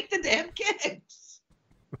right. Make the damn kicks."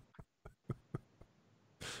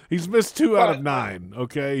 He's missed 2 out of 9,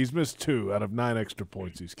 okay? He's missed 2 out of 9 extra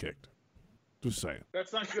points he's kicked. Just saying.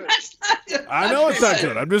 That's not good. That's not good. I know it's not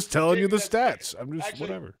good. I'm just telling you the stats. I'm just Actually,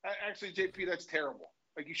 whatever. Actually, JP, that's terrible.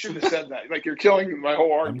 Like, you shouldn't have said that. Like, you're killing my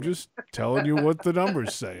whole I'm argument. just telling you what the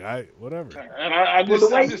numbers say. Whatever. And I'm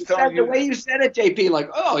Well, just telling you. the way you said it, JP, like,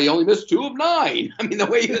 oh, he only missed 2 of 9. I mean, the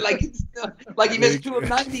way you like he missed 2 of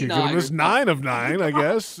 99. He could have missed 9 of 9, I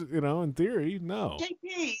guess. In theory, no.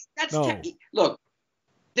 JP, that's No. look.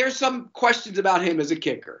 There's some questions about him as a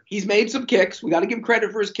kicker. He's made some kicks. We got to give him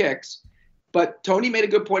credit for his kicks. But Tony made a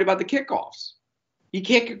good point about the kickoffs. He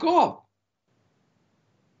can't kick off.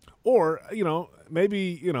 Or,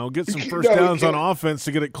 maybe, get some No, first he downs on can't. offense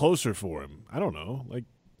to get it closer for him. I don't know. Like,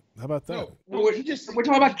 how about that? No, We're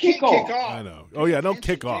talking about he can't kickoff. kick off. I know. Oh, yeah, no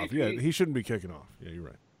Can't kickoff. JP. Yeah, he shouldn't be kicking off. Yeah, you're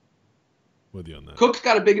right. With you on that. Cook's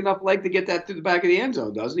got a big enough leg to get that through the back of the end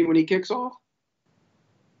zone, doesn't he, when he kicks off?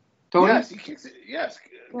 Tony? Yes, he kicks it. Yes,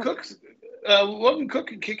 Cook's Logan Cook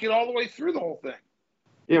can kick it all the way through the whole thing.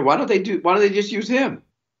 Yeah, why don't they just use him?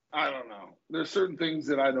 I don't know. There's certain things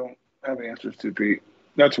that I don't have answers to, Pete.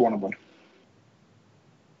 That's one of them.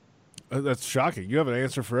 That's shocking. You have an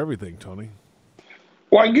answer for everything, Tony.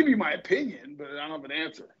 Well, I can give you my opinion, but I don't have an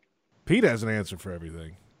answer. Pete has an answer for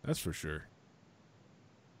everything. That's for sure.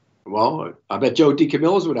 Well, I bet Joe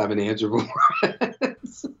DeCamillis would have an answer for it.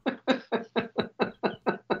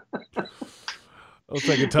 I'll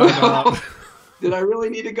take a timeout. Did I really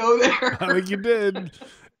need to go there? I think you did.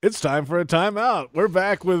 It's time for a timeout. We're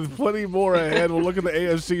back with plenty more ahead. We'll look at the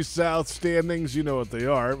AFC South standings. You know what they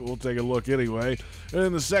are, but we'll take a look anyway. And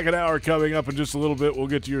in the second hour coming up in just a little bit, we'll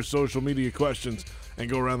get to your social media questions and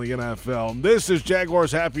go around the NFL. This is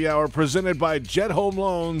Jaguars Happy Hour presented by Jet Home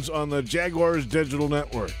Loans on the Jaguars Digital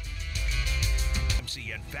Network.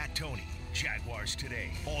 MC and Fat Tony. Jaguars today.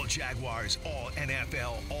 All Jaguars, all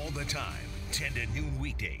NFL, all the time. 10 to noon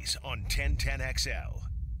weekdays on 1010XL.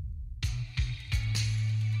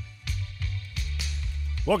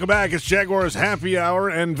 Welcome back. It's Jaguars Happy Hour,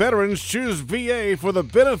 and veterans choose VA for the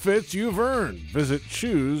benefits you've earned. Visit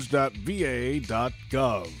choose.va.gov.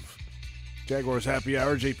 Jaguars Happy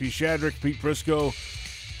Hour, JP Shadrick, Pete Prisco,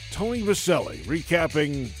 Tony Baselli,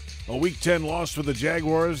 recapping a Week 10 loss for the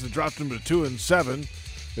Jaguars that dropped them to 2-7.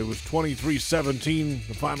 It was 23-17,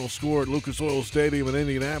 the final score at Lucas Oil Stadium in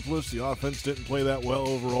Indianapolis. The offense didn't play that well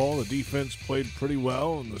overall. The defense played pretty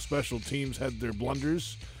well, and the special teams had their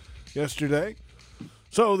blunders yesterday.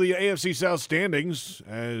 So the AFC South standings,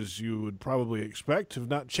 as you would probably expect, have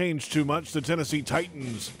not changed too much. The Tennessee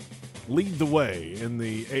Titans lead the way in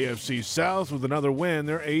the AFC South with another win.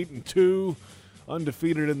 They're 8-2,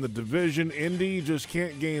 undefeated in the division. Indy just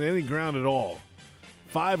can't gain any ground at all.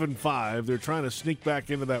 5-5. They're trying to sneak back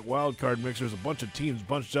into that wild card mix. There's a bunch of teams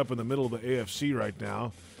bunched up in the middle of the AFC right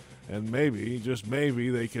now, and maybe, just maybe,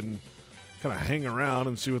 they can kind of hang around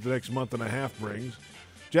and see what the next month and a half brings.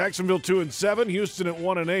 Jacksonville 2-7, Houston at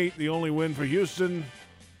 1-8. The only win for Houston,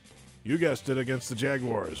 you guessed it, against the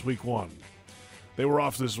Jaguars, Week 1. They were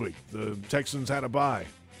off this week. The Texans had a bye.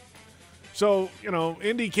 So,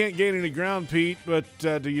 Indy can't gain any ground, Pete, but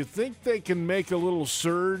do you think they can make a little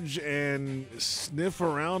surge and sniff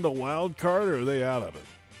around a wild card, or are they out of it?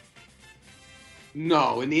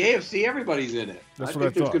 No, in the AFC, everybody's in it. That's I what I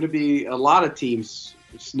think there's thought. going to be a lot of teams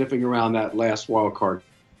sniffing around that last wild card.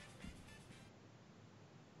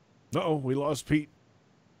 Uh-oh, we lost Pete.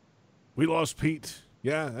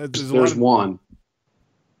 Yeah, There's one.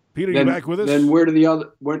 Pete, are you back with us? Then where do the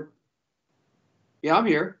other? Yeah, I'm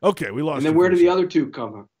here. Okay, we lost. And then him where for do a the second. other two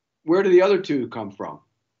come from? Where do the other two come from?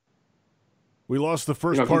 We lost the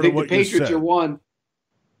first If you part think of what the Patriots you are said. one,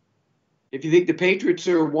 if you think the Patriots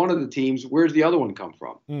are one of the teams, where's the other one come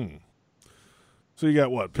from? So you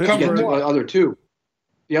got what? You get Pittsburgh.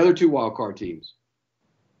 the other two wild card teams.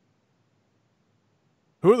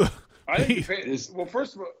 Who are the? I think well,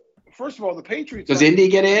 first of all, the Patriots. Does Indy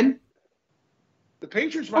get in? The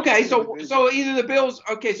Patriots. might Okay, be so in the division. so either the Bills.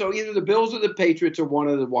 Okay, so either the Bills or the Patriots are one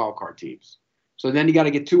of the wild card teams. So then you got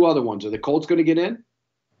to get two other ones. Are the Colts going to get in?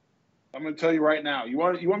 I'm going to tell you right now. You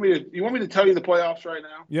want me to tell you the playoffs right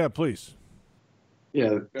now? Yeah, please.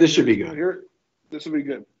 Yeah, this should be good. This will be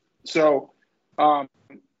good. So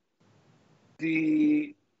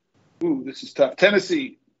This is tough.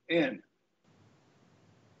 Tennessee in.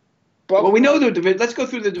 Well, we know the division. Let's go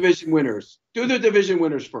through the division winners. Do the division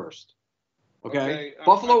winners first. Okay.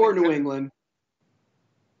 Buffalo or New England?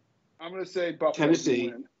 I'm going to say Buffalo. Tennessee.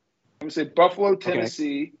 I'm going to say Buffalo,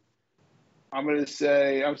 Tennessee. Okay. I'm going to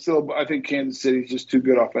say I think Kansas City is just too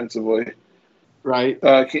good offensively. Right.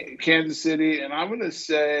 Kansas City, and I'm going to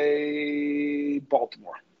say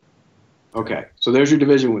Baltimore. Okay, so there's your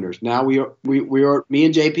division winners. Now me and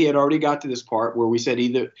JP had already got to this part where we said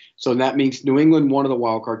either. So that means New England, one of the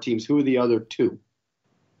wild card teams. Who are the other two?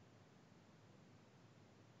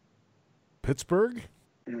 Pittsburgh.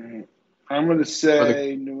 I'm going to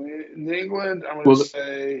say New England. I'm going to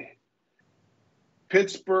say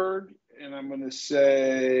Pittsburgh, and I'm going to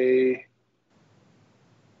say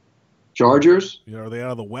Chargers. Yeah, are they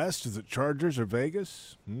out of the West? Is it Chargers or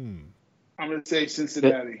Vegas? I'm going to say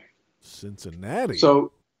Cincinnati. Cincinnati.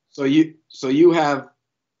 So you have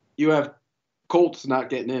Colts not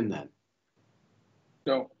getting in then.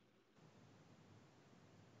 No.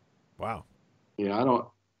 Wow. Yeah, I don't.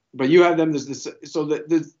 But you have them as this. So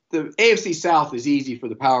the AFC South is easy for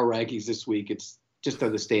the power rankings this week. It's just how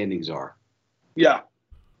the standings are. Yeah.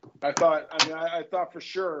 I thought for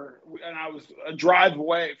sure, and I was a drive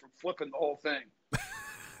away from flipping the whole thing.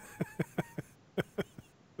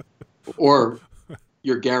 Or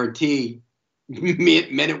your guarantee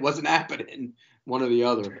meant it wasn't happening, one or the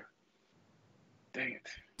other. Dang it.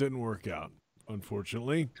 Didn't work out,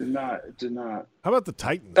 unfortunately. It did not. How about the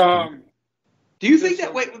Titans? Do you think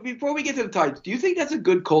that, wait, before we get to the Titans, do you think that's a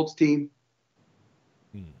good Colts team?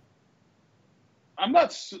 I'm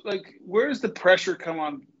not, where's the pressure come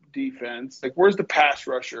on defense? Like, where's the pass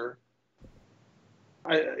rusher?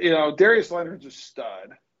 Darius Leonard's a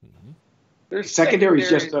stud. Mm-hmm. Their secondary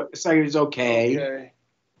is okay.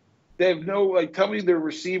 They have no, tell me their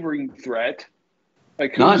receiving threat.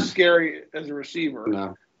 Who's None. Scary as a receiver?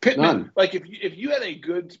 No. Pittman. None. If you had a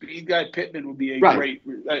good speed guy, Pittman would be a great.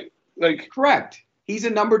 Correct. He's a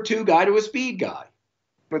number 2 guy to a speed guy.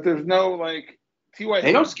 But there's no T.Y.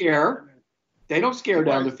 They don't scare. They don't scare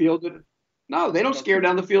down the field. No, they don't scare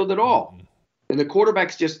down the field at all. And the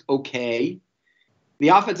quarterback's just okay. The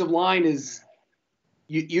offensive line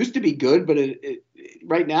used to be good, but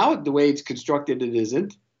right now, the way it's constructed, it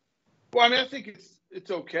isn't. Well, I mean, I think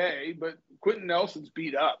it's okay, but Quentin Nelson's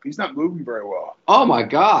beat up. He's not moving very well. Oh my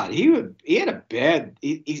God, he had a bad.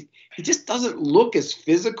 He just doesn't look as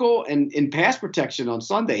physical, and in pass protection on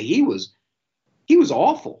Sunday, he was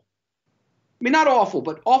awful. I mean, not awful,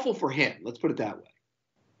 but awful for him. Let's put it that way.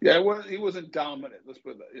 Yeah, he wasn't dominant. Let's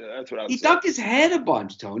put that. Yeah, that's what I was. He ducked his head a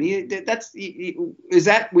bunch, Tony. Is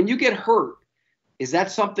that when you get hurt? Is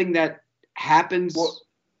that something that happens?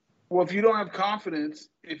 Well, if you don't have confidence,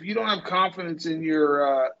 in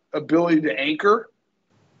your ability to anchor,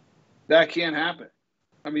 that can't happen.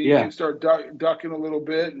 I mean, you can start ducking a little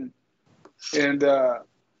bit and I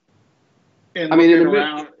mean,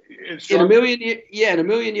 in a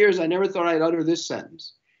million years, I never thought I'd utter this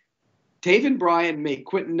sentence. Taven Bryan made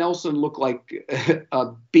Quentin Nelson look like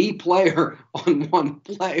a B player on one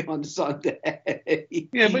play on Sunday.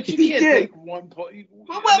 Yeah, but you can't take one play.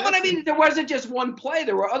 Well, but I mean, there wasn't just one play.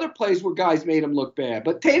 There were other plays where guys made him look bad.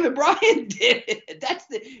 But Taven Bryan did.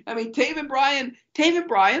 Taven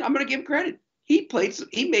Bryan, I'm going to give him credit. He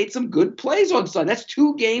made some good plays on Sunday. That's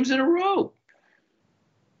 2 games in a row.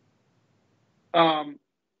 I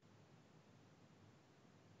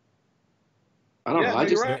don't know.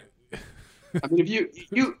 You're right. I mean,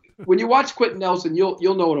 if when you watch Quentin Nelson, you'll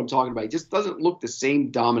know what I'm talking about. He just doesn't look the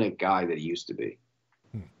same dominant guy that he used to be.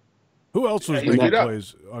 Who else was making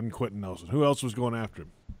plays on Quentin Nelson? Who else was going after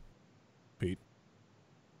him? Pete.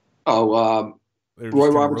 Oh, Roy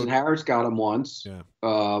Robertson Harris got him once. Yeah.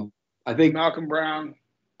 I think Malcolm Brown.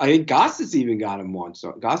 I think Gossett even got him once.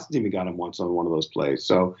 Gossett even got him once on one of those plays.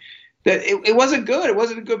 So that it wasn't good. It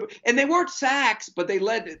wasn't good. And they weren't sacks, but they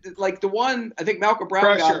led the one. I think Malcolm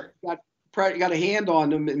Brown got a hand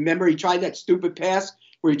on him. Remember, he tried that stupid pass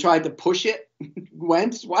where he tried to push it.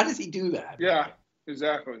 Wentz, why does he do that? Yeah,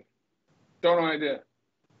 exactly. Don't know idea.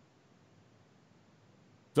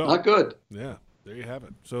 So, not good. Yeah, there you have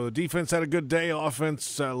it. So the defense had a good day.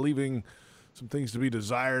 Offense leaving some things to be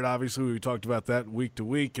desired. Obviously, we talked about that week to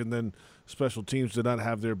week, and then special teams did not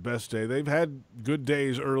have their best day. They've had good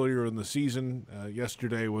days earlier in the season.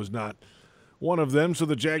 Yesterday was not one of them. So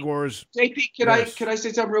the Jaguars. JP, can I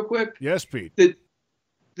say something real quick? Yes, Pete. The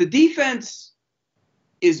defense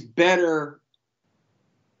is better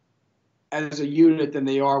as a unit than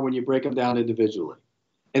they are when you break them down individually,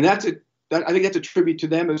 and I think that's a tribute to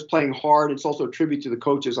them as playing hard. It's also a tribute to the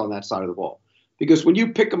coaches on that side of the ball. because when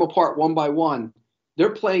you pick them apart one by one, they're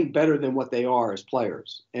playing better than what they are as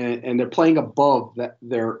players, and they're playing above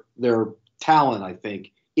their talent, I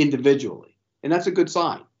think, individually, and that's a good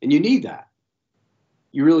sign. And you need that.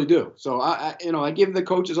 You really do. So I give the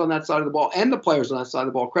coaches on that side of the ball and the players on that side of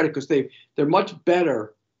the ball credit, because they're much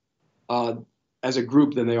better as a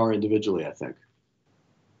group than they are individually, I think.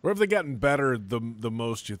 Where have they gotten better the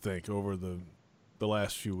most, you think, over the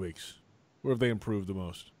last few weeks? Where have they improved the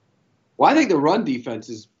most? Well, I think the run defense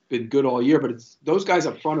has been good all year, but those guys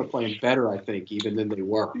up front are playing better, I think, even than they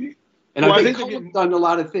were. And I think Cole's done a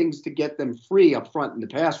lot of things to get them free up front in the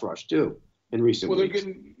pass rush too in recent weeks.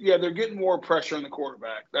 They're getting more pressure on the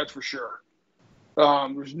quarterback. That's for sure.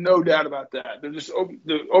 There's no doubt about that.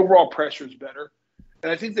 The overall pressure is better,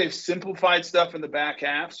 and I think they've simplified stuff in the back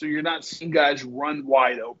half, so you're not seeing guys run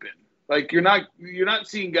wide open. Like you're not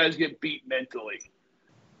seeing guys get beat mentally.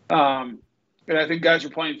 And I think guys are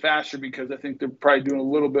playing faster because I think they're probably doing a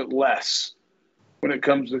little bit less when it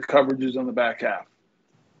comes to coverages on the back half.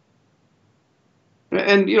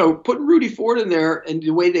 And, putting Rudy Ford in there and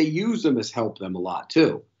the way they use him has helped them a lot,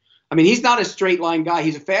 too. I mean, he's not a straight line guy.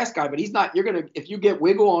 He's a fast guy, but he's not – if you get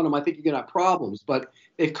wiggle on him, I think you're going to have problems. But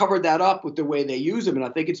they've covered that up with the way they use him, and I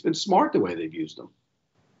think it's been smart the way they've used him.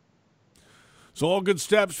 So all good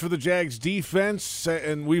steps for the Jags defense,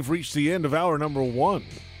 and we've reached the end of hour number 1.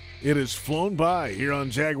 It has flown by here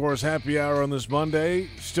on Jaguars Happy Hour on this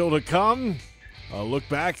Monday. Still to come, I'll look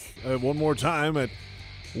back one more time at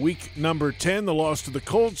week number 10, the loss to the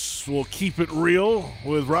Colts. We'll keep it real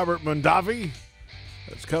with Robert Mondavi.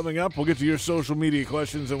 That's coming up. We'll get to your social media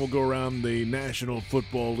questions, and we'll go around the National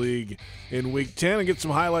Football League in week 10 and get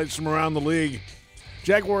some highlights from around the league.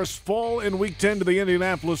 Jaguars fall in week 10 to the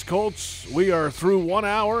Indianapolis Colts. We are through 1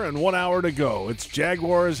 hour and 1 hour to go. It's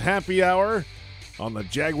Jaguars Happy Hour on the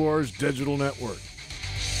Jaguars Digital Network.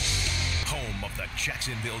 Home of the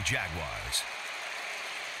Jacksonville Jaguars.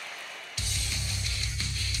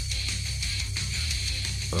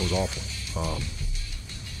 That was awful.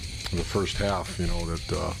 The first half,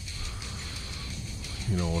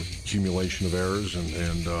 accumulation of errors,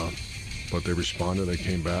 but they responded. They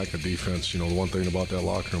came back. The defense, the one thing about that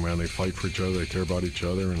locker room, man, they fight for each other. They care about each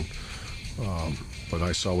other. And but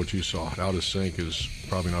I saw what you saw. Out of sync is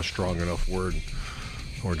probably not strong enough word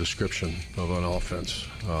or description of an offense.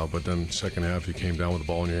 But then second half, you came down with the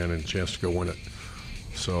ball in your hand and a chance to go win it.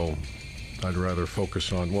 So I'd rather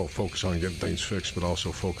focus on getting things fixed, but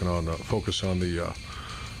also focus on the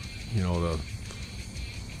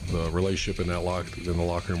relationship in the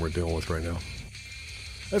locker room we're dealing with right now.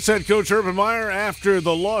 That's head coach Urban Meyer after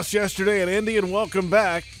the loss yesterday at Indy, and welcome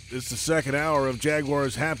back. It's the second hour of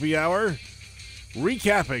Jaguars Happy Hour.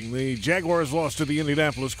 Recapping the Jaguars' loss to the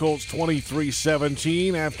Indianapolis Colts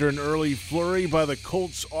 23-17 after an early flurry by the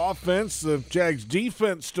Colts offense. The Jags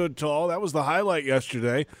defense stood tall. That was the highlight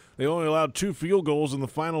yesterday. They only allowed 2 field goals in the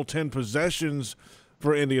final 10 possessions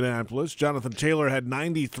for Indianapolis. Jonathan Taylor had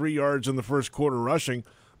 93 yards in the first quarter rushing,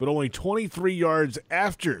 but only 23 yards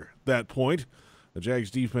after that point. The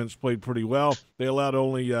Jags defense played pretty well. They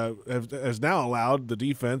has now allowed the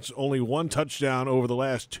defense only 1 touchdown over the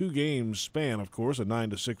last 2 games span, of course, a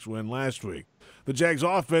 9-6 win last week. The Jags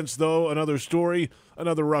offense, though, another story,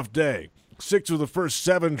 another rough day. 6 of the first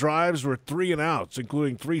 7 drives were 3-and-outs,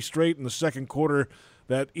 including 3 straight in the second quarter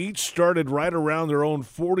that each started right around their own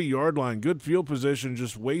 40-yard line. Good field position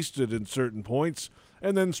just wasted in certain points.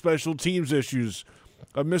 And then special teams issues.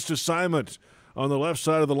 A missed assignment on the left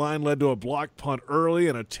side of the line led to a blocked punt early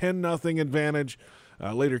and a 10-0 advantage.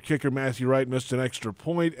 Later kicker Matthew Wright missed an extra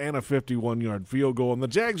point and a 51-yard field goal. And the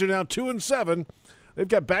Jags are now 2-7. They've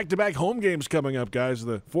got back-to-back home games coming up, guys.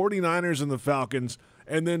 The 49ers and the Falcons,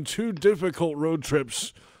 and then 2 difficult road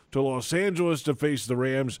trips to Los Angeles to face the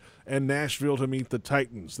Rams and Nashville to meet the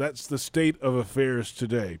Titans. That's the state of affairs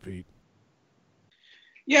today, Pete.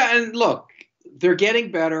 Yeah, and look, they're getting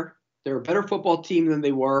better. They're a better football team than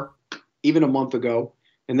they were even a month ago,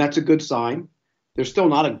 and that's a good sign. They're still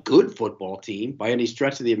not a good football team by any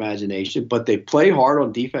stretch of the imagination, but they play hard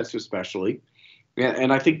on defense especially,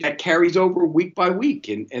 and I think that carries over week by week,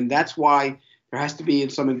 and that's why there has to be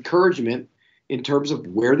some encouragement in terms of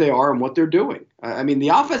where they are and what they're doing. I mean, the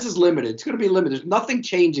offense is limited. It's going to be limited. There's nothing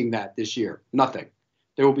changing that this year. Nothing.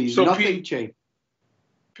 There will be nothing changing.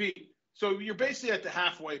 Pete, so you're basically at the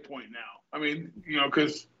halfway point now. I mean,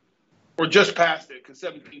 because we're just past it, because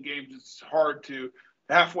 17 games is hard to.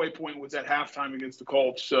 The halfway point was at halftime against the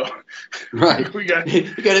Colts. So right, you got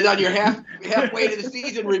it on your halfway to the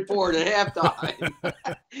season report at halftime.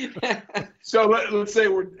 So let's say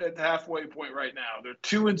we're at the halfway point right now. They're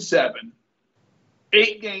 2-7,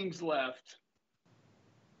 8 games left.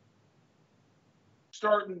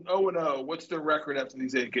 starting 0-0, what's their record after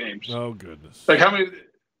these 8 games? Oh, goodness. Like how many?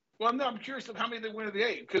 Well, no, I'm curious of how many they win of the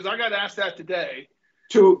 8 because I got asked that today.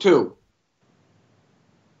 2.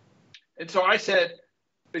 And so I said,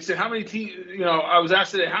 they said, how many teams, I was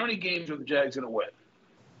asked today, how many games are the Jags going to win?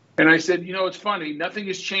 And I said, it's funny. Nothing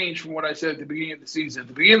has changed from what I said at the beginning of the season. At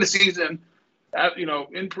the beginning of the season,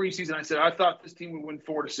 in preseason, I said, I thought this team would win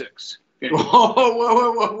 4-6.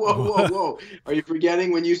 Whoa. Are you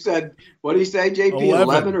forgetting when you said, what did he say, JP?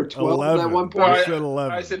 11 or 12 at one point? I said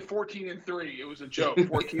 11. I said 14-3. It was a joke.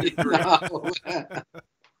 14-3.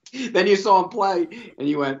 Then you saw him play, and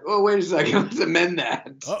you went, "Oh, wait a second, let's amend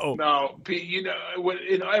that." Uh-oh. No, Pete.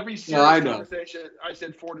 In every serious conversation, I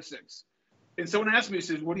said 4-6. And someone asked me, he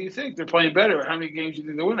says, "What do you think? They're playing better. How many games do you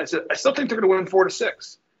think they'll win?" I said, "I still think they're going to win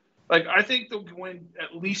 4-6. Like I think they'll win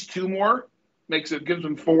at least 2 more. Gives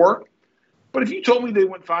them 4. But if you told me they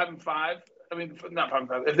went 5-5, I mean, not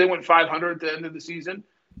 5-5. If they went 500 at the end of the season,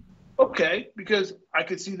 okay, because I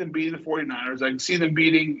could see them beating the 49ers. I can see them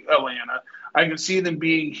beating Atlanta. I can see them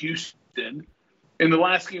beating Houston in the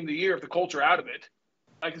last game of the year if the Colts are out of it.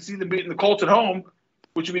 I can see them beating the Colts at home,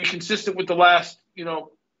 which would be consistent with the last,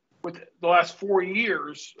 with the last 4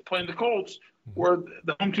 years playing the Colts, where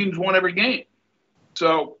the home teams won every game.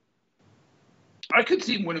 So I could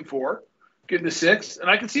see them winning 4, getting to 6, and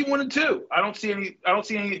I can see them winning 2. I don't see any.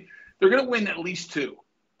 They're going to win at least 2.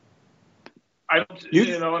 And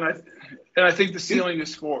I think the ceiling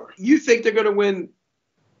is 4. You think they're going to win?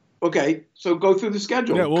 Okay, so go through the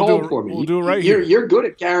schedule. Yeah, Call it for me. We'll do it right here. You're good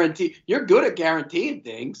at guaranteeing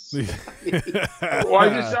things. Well,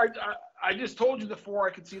 I just told you the 4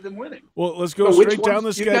 I could see them winning. Well, let's go straight down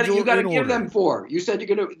the schedule. You got to give them 4. You said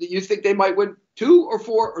you think they might win 2 or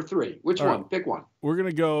 4 or 3. Which one? Pick one. We're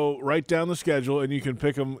gonna go right down the schedule, and you can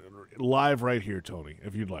pick them live right here, Tony,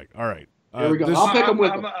 if you'd like. All right. Here we go. I'll pick them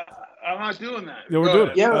with them. I'm not doing that. Yeah, we're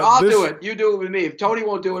doing it. Yeah, I'll do it. You do it with me. If Tony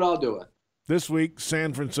won't do it, I'll do it. This week,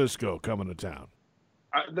 San Francisco coming to town.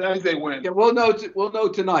 I think they win. Yeah, we'll know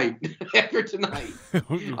tonight. After tonight,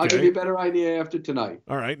 okay. I'll give you a better idea after tonight.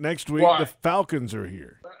 All right. Next week, the Falcons are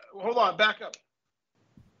here. Hold on, back up.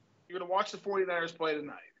 You're gonna watch the 49ers play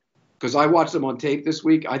tonight. Because I watched them on tape this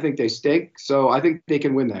week. I think they stink, so I think they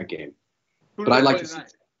can win that game. Who but do I'd they like play to tonight?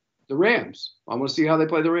 see the Rams. I want to see how they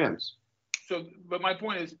play the Rams. So, but my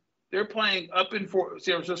point is, they're playing up in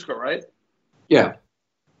San Francisco, right? Yeah.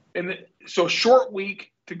 And so short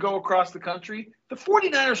week to go across the country. The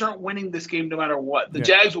 49ers aren't winning this game no matter what. The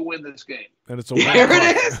Jags will win this game. And it's a there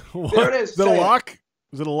it is. There it is. Is it a lock?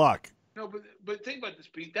 Is it a lock? No, but think about this,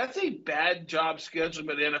 Pete. That's a bad job scheduling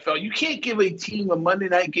by the NFL. You can't give a team a Monday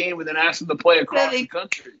night game and then ask them to play across the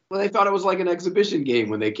country. Well, they thought it was like an exhibition game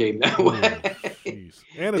when they came that way.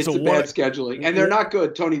 And it's a bad scheduling. And they're not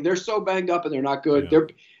good, Tony. They're so banged up and they're not good. Yeah.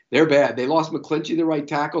 They're bad. They lost McClinchy, the right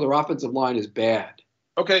tackle. Their offensive line is bad.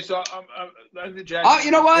 Okay, so the Jags.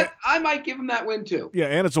 You know what? I might give them that win too. Yeah,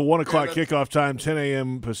 and it's a 1 o'clock kickoff time, 10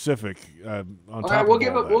 a.m. Pacific. All right, we'll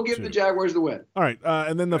give the Jaguars the win. All right,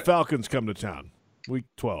 and then the Falcons come to town, week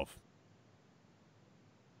 12.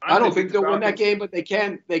 I don't think they'll win that game, but they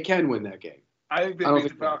can win that game. I think they beat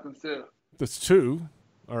the Falcons too. That's 2.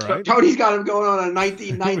 All right. Tony's got him going on a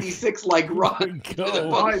 1996 run.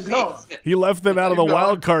 He left them out of the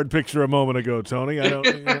wild card picture a moment ago, Tony. And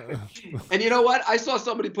you know what? I saw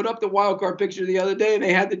somebody put up the wild card picture the other day, and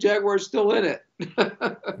they had the Jaguars still in it.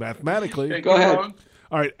 Mathematically. Go ahead.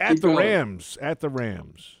 All right. At the Rams.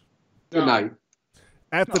 Good night.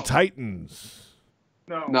 At the Titans.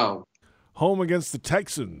 No. Home against the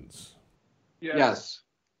Texans. Yes.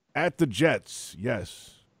 At the Jets.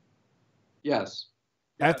 Yes.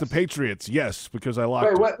 At the Patriots, yes, because I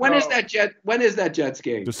locked. Wait, when is that Jets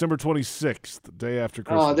game? December 26th, the day after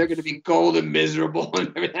Christmas. Oh, they're going to be cold and miserable,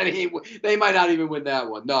 and they might not even win that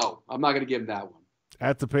one. No, I'm not going to give them that one.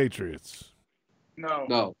 At the Patriots.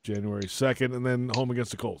 No. January 2nd, and then home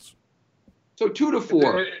against the Colts. So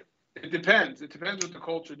 2-4. It depends. It depends what the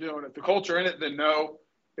Colts are doing. If the Colts are in it, then no.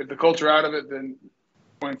 If the Colts are out of it, then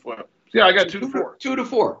coin flip. Yeah, I got 2-4.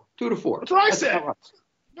 2-4. That's what I said.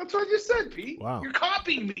 That's what I just said, Pete. Wow. You're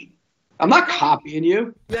copying me. I'm not copying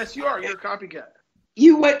you. Yes, you are. You're a copycat.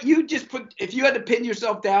 You just put. If you had to pin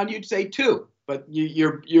yourself down, you'd say 2. But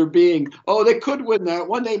you're being. Oh, they could win that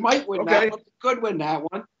one. They might win that one. They could win that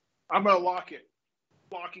one. I'm gonna lock it.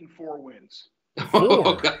 Locking 4 wins. 4.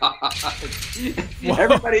 Oh God!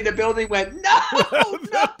 Everybody in the building went no,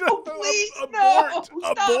 please, abort,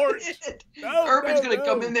 stop abort. it. No, Urban's going to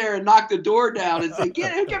come in there and knock the door down and say,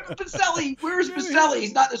 get Pacelli. Where's Pacelli?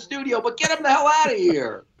 He's not in the studio, but get him the hell out of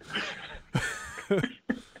here.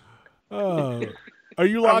 All Are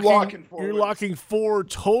you I'm locking? locking 4 You're wins. locking 4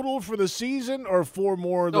 total for the season, or 4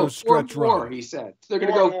 more of No, those 4 stretch more, runs? he said. They're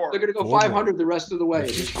going to Four go. more. They're going to go 4 more. 500 the rest of the way.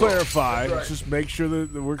 Let's just clarify. That's right. Let's just make sure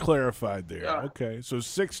that we're clarified there. Yeah. Okay, so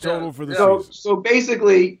 6 total for the So, season. so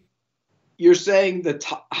basically, you're saying the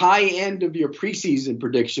high end of your preseason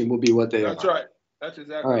prediction will be what they That's are. right. That's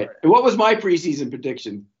exactly All right. right. And what was my preseason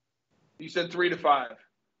prediction? You said 3 to 5.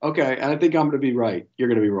 Okay, and I think I'm going to be right. You're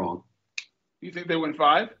going to be wrong. You think they win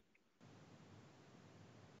 5?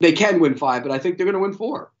 They can win 5, but I think they're going to win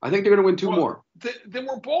 4. I think they're going to win 2 more. Then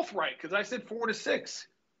we're both right because I said 4 to 6.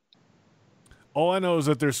 All I know is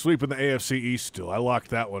that they're sweeping the AFC East still. I locked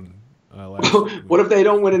that one. What if they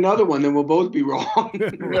don't win another one? Then we'll both be wrong.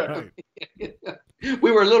 Right.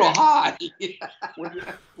 We were a little high.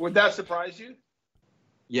 Would that surprise you?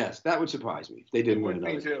 Yes, that would surprise me if they didn't win Would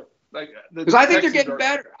me another. too. Like Because I think they're getting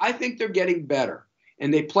better. I think they're getting better,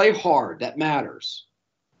 and they play hard. That matters.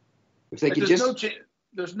 If they could just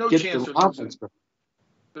there's no get chance the they're losing. offense.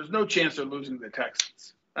 There's no chance they're losing to the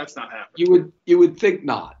Texans. That's not happening. You would think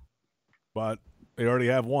not. But they already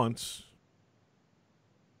have once.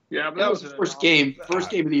 Yeah, but That was the first game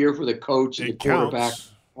of the year for the coach and the It quarterback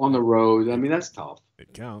counts. on the road. I mean, that's tough.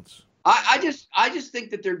 It counts. I just think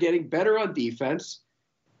that they're getting better on defense,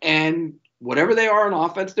 and whatever they are on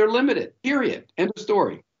offense, they're limited. Period. End of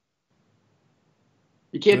story.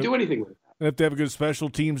 You can't do anything with it. And if they have a good special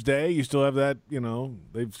teams day, you still have that,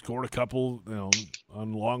 they've scored a couple,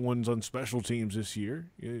 on long ones on special teams this year.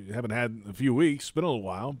 You haven't had a few weeks. It's been a little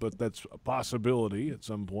while, but that's a possibility at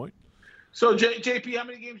some point. So, JP, how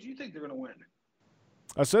many games do you think they're going to win?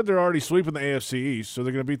 I said they're already sweeping the AFC East, so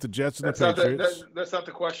they're going to beat the Jets and the Patriots. That's not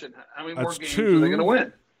the question. How many more That's games 2. are they going to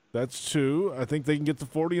win? That's 2. I think they can get the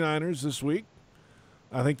 49ers this week.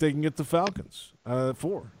 I think they can get the Falcons. 4.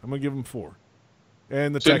 I'm going to give them 4.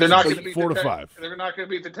 And the So Texans, they're not going to beat 4 the to 5. They're not going to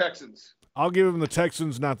beat the Texans. I'll give them the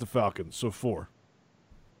Texans, not the Falcons, so 4.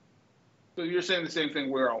 So you're saying the same thing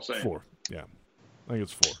we're all saying. 4, yeah. I think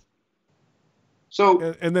it's 4.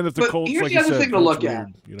 So, And then if the but Colts, here's like the you other said, thing to Colts look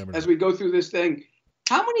weird, at you never as know. we go through this thing.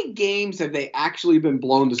 How many games have they actually been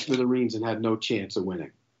blown to smithereens and had no chance of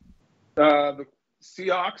winning? The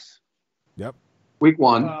Seahawks. Yep. Week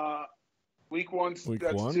 1. Week 1, Week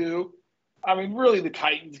that's 1. 2. I mean, really, the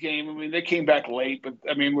Titans game. I mean, they came back late, but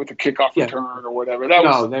I mean, with the kickoff return or whatever. They were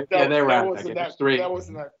out of that. That's 3.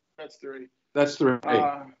 That's 3. That's 3.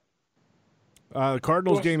 The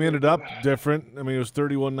Cardinals game ended up different. I mean, it was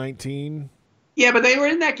 31-19. Yeah, but they were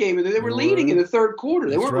in that game, and they were leading in the third quarter.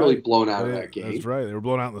 They weren't really blown out of that game. That's right. They were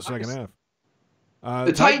blown out in the second half.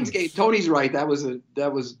 The Titans game. Tony's right.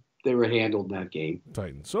 They were handled in that game.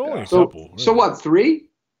 Titans. So only a couple. Really. So what? 3?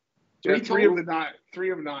 3 of the 9. 3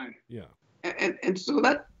 of 9. Yeah. And so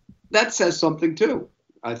that says something too,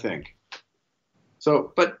 I think.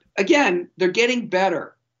 So, but again, they're getting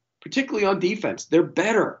better, particularly on defense. They're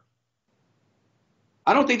better.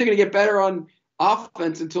 I don't think they're going to get better on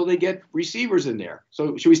offense until they get receivers in there.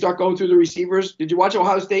 So should we start going through the receivers? Did you watch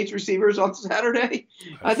Ohio State's receivers on Saturday?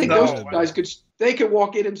 I think those guys could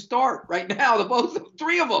walk in and start right now. The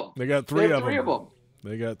 3 of them. They got 3 of them. 3 of them.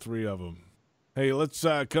 They got 3 of them. Hey, let's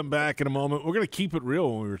come back in a moment. We're going to keep it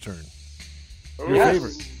real when we return. Your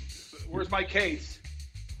favorite. Where's my case?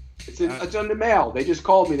 It's on the mail. They just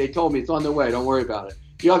called me. They told me it's on the way. Don't worry about it.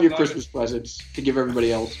 You have your Christmas presents to give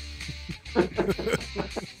everybody else.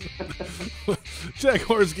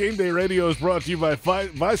 Jaguars Game Day Radio is brought to you by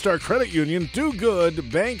VyStar Credit Union. Do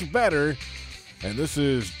good, bank better. And this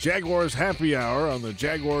is Jaguars Happy Hour on the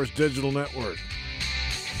Jaguars Digital Network.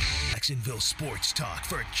 Jacksonville Sports Talk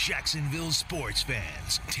for Jacksonville sports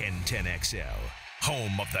fans. 1010XL,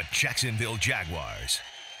 home of the Jacksonville Jaguars.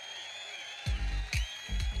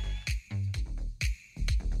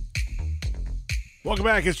 Welcome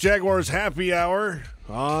back. It's Jaguars Happy Hour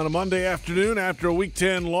on a Monday afternoon after a Week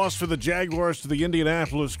 10 loss for the Jaguars to the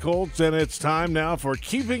Indianapolis Colts. And it's time now for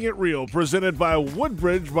Keeping It Real, presented by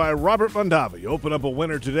Woodbridge by Robert Mondavi. Open up a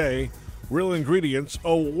winner today. Real Ingredients,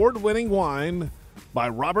 award-winning wine by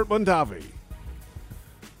Robert Mondavi.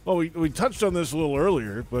 Well, we touched on this a little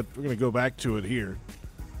earlier, but we're going to go back to it here.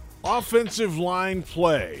 Offensive line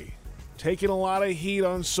play. Taking a lot of heat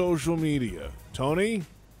on social media. Tony?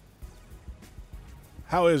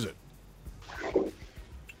 How is it?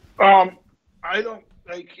 I don't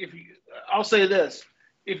like if you. I'll say this: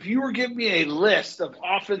 if you were giving me a list of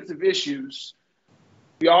offensive issues,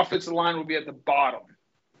 the offensive line would be at the bottom.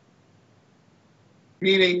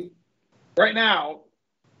 Meaning, right now,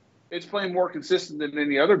 it's playing more consistent than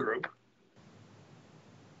any other group.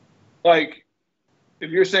 Like,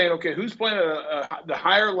 if you're saying, okay, who's playing at the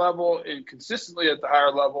higher level and consistently at the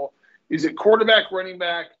higher level? Is it quarterback, running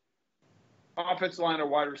back, offensive line or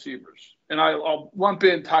wide receivers. And I'll lump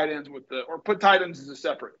in tight ends or put tight ends as a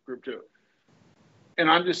separate group too. And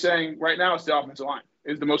I'm just saying right now it's the offensive line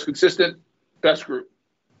is the most consistent, best group.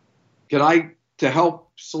 To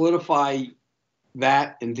help solidify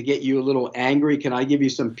that and to get you a little angry, can I give you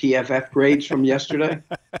some PFF grades from yesterday?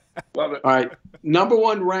 Love it. All right. Number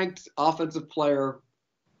 1 ranked offensive player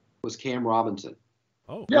was Cam Robinson.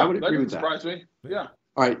 Oh, yeah, I would agree that with didn't that. surprise me. Yeah.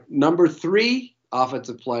 All right. Number 3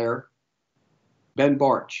 offensive player, Ben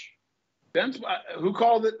Barch. Who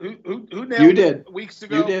called it? Who nailed You did. it weeks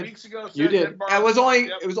ago? You did. Weeks ago. You did. It was only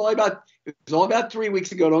about 3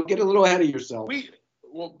 weeks ago. Don't get a little ahead of yourself.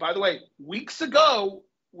 Well, by the way, weeks ago.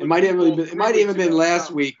 It might have been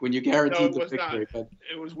last week when you guaranteed the victory. But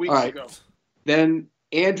it was weeks ago. Then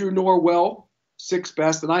Andrew Norwell, 6th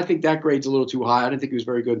best, and I think that grade's a little too high. I didn't think he was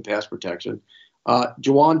very good in pass protection.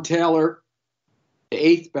 Jawan Taylor, the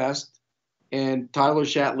 8th best, and Tyler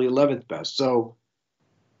Shatley, 11th best. So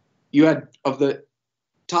you had, of the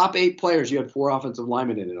top 8 players, you had 4 offensive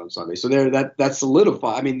linemen in it on Sunday. So that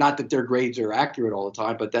solidified. I mean, not that their grades are accurate all the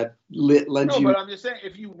time, but that lends you. No, but I'm just saying,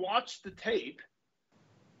 if you watch the tape,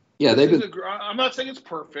 yeah, I'm not saying it's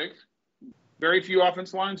perfect. Very few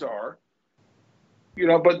offensive lines are.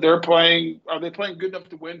 But they're playing. Are they playing good enough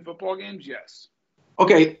to win football games? Yes.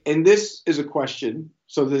 Okay, and this is a question.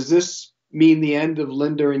 So does this mean the end of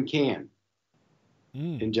Linder and Can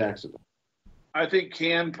in Jacksonville? I think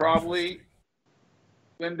Can probably.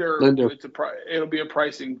 Linder. It'll be a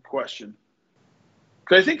pricing question.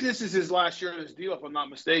 Because I think this is his last year of his deal, if I'm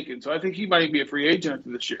not mistaken. So I think he might be a free agent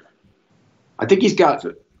after this year. I think he's got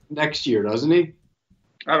next year, doesn't he?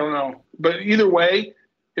 I don't know. But either way,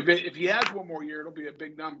 if he has one more year, it'll be a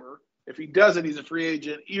big number. If he doesn't, he's a free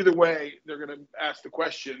agent. Either way, they're going to ask the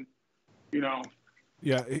question,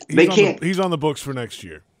 Yeah, they can't. He's on the books for next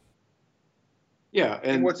year. Yeah,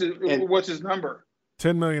 and what's his number?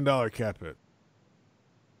 $10 million cap hit.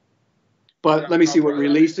 But let me see what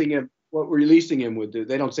releasing him would do.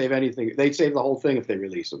 They don't save anything. They'd save the whole thing if they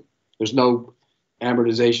release him. There's no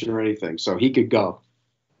amortization or anything, so he could go.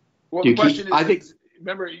 Well, the question is,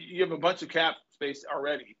 remember, you have a bunch of cap space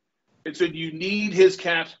already. And so you need his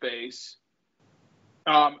cap space.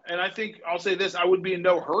 And I think I'll say this, I would be in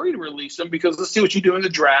no hurry to release him because let's see what you do in the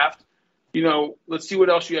draft. Let's see what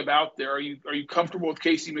else you have out there. Are you comfortable with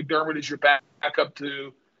Casey McDermott as your backup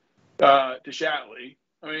to Shatley?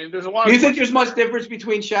 I mean, there's a lot. Do you think there's much difference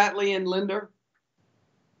between Shatley and Linder?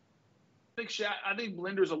 I think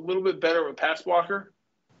Linder's a little bit better of a pass blocker.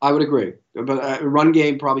 I would agree, but run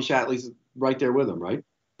game probably Shatley's right there with him, right?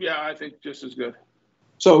 Yeah, I think just as good.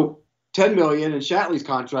 So $10 million, and Shatley's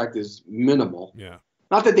contract is minimal. Yeah.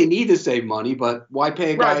 Not that they need to save money, but why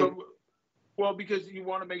pay a guy? Well, because you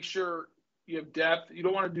want to make sure you have depth. You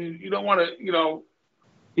don't want to.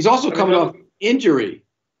 He's also coming off injury.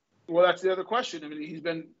 Well, that's the other question. I mean, he's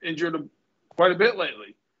been injured quite a bit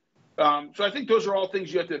lately. So I think those are all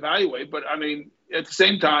things you have to evaluate. But, I mean, at the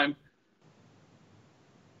same time,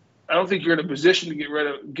 I don't think you're in a position to get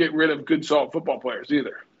rid of good, solid football players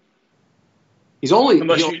either. He'll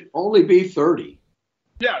only be 30.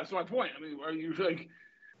 Yeah, that's my point. I mean, are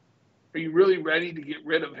you really ready to get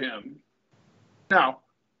rid of him? Now,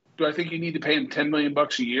 do I think you need to pay him $10 million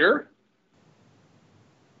a year?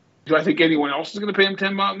 Do I think anyone else is going to pay him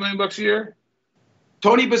 $10 million a year?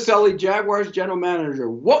 Tony Baselli, Jaguars general manager.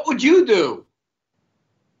 What would you do?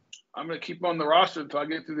 I'm going to keep him on the roster until I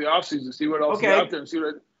get through the offseason, see what else is out there, and see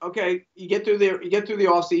what. Okay, you get through the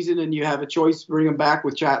offseason and you have a choice to bring him back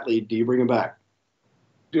with Shatley. Do you bring him back?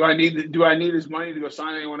 Do I need his money to go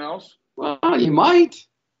sign anyone else? Well, you might.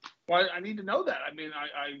 Well, I need to know that. I mean,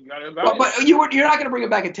 I got to evaluate. But you're not going to bring him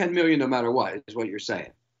back at $10 million no matter what, is what you're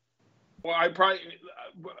saying. Well, I probably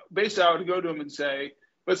basically I would go to him and say,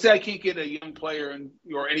 let's say I can't get a young player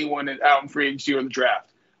or anyone out in free agency or in the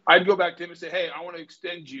draft. I'd go back to him and say, hey, I want to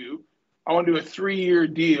extend you. I want to do a 3-year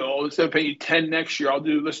deal. Instead of paying you 10 next year,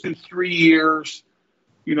 let's do 3 years,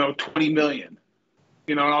 $20 million,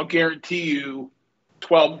 and I'll guarantee you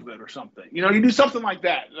 12 of it or something. You do something like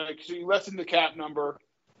that. So you lessen the cap number,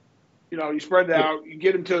 you spread it out, you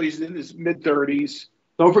get him till he's in his mid-30s.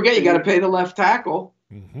 Don't forget, you got to pay the left tackle.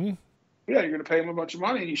 Mm-hmm. Yeah, you're going to pay him a bunch of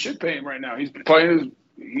money, and you should pay him right now. He's playing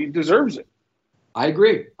he deserves it. I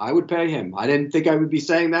agree. I would pay him. I didn't think I would be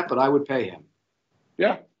saying that, but I would pay him.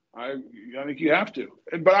 Yeah, I think you have to.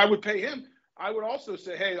 But I would pay him. I would also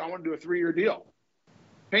say, hey, I want to do a 3-year deal.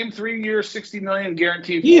 Pay him 3 years, $60 million,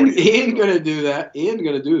 guaranteed. He ain't going to do that. He ain't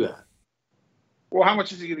going to do that. Well, how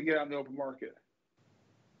much is he going to get on the open market?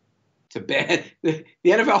 It's a bad. The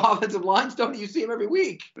NFL offensive lines, don't you see him every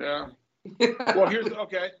week? Yeah. Well,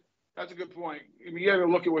 okay. That's a good point. I mean, you got to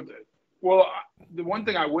look at Well, the one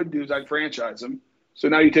thing I would do is I'd franchise him. So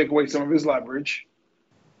now you take away some of his leverage.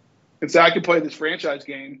 And say I could play this franchise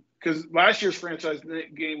game because last year's franchise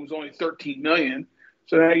game was only $13 million.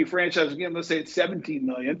 So now you franchise again. Let's say it's $17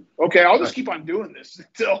 million. Okay, I'll just keep on doing this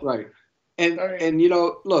until right. And you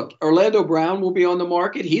know, look, Orlando Brown will be on the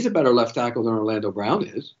market. He's a better left tackle than Orlando Brown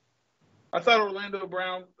is. I thought Orlando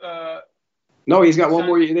Brown. No, he's got one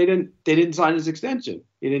more year. They didn't sign his extension.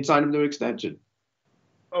 He didn't sign him to an extension.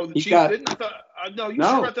 Oh, the Chiefs didn't. I thought. No, you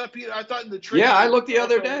sure about that, Peter? I thought in the trade. Yeah, I looked the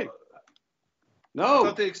other day. No, I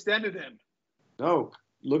thought they extended him. No,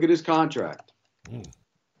 look at his contract.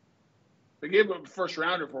 They gave him a first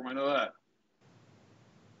rounder for him. I know that.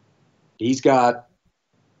 He's got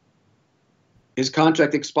his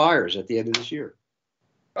contract expires at the end of this year.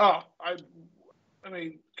 Oh, I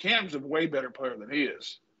mean, Cam's a way better player than he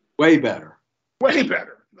is. Way better. Way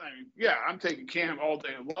better. I mean, yeah, I'm taking Cam all day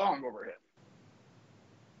long over him.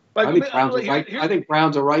 Like, I think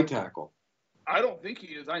Brown's a right tackle. I don't think he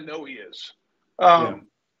is. I know he is. Yeah.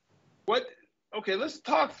 Okay, let's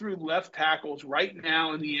talk through left tackles right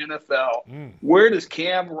now in the NFL. Where does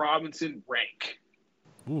Cam Robinson rank?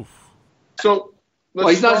 Oof. So,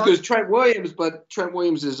 he's not as good as Trent Williams, but Trent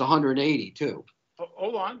Williams is 180 too.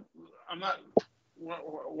 Hold on, I'm not.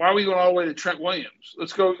 Why are we going all the way to Trent Williams?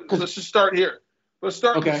 Let's go. Let's just start here. Let's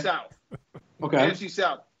start in the South. Okay. AFC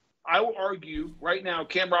South. I will argue right now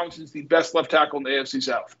Cam Robinson is the best left tackle in the AFC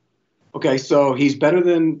South. Okay, so he's better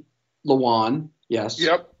than Lewan. Yes.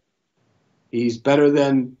 Yep. He's better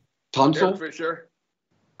than Tunsil. Eric Fisher.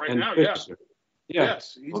 Right now, Fisher. Yeah.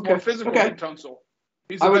 Yes, he's more physical than Tunsil.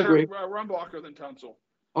 He's a better run blocker than Tunsil.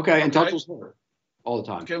 Okay, and Tunsil's hurt all the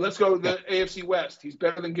time. Okay, let's go to the AFC West. He's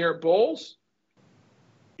better than Garrett Bowles.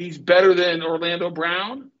 He's better than Orlando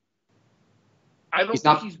Brown. I don't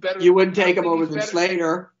think he's better. You wouldn't take him over than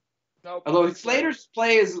Slater. No, although Slater's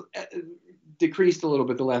play has decreased a little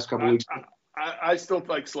bit the last couple of weeks. I still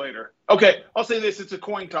like Slater. Okay, I'll say this: it's a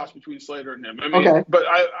coin toss between Slater and him. I mean, but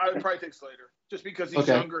I would probably take Slater just because he's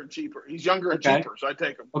younger and cheaper. He's younger and cheaper, so I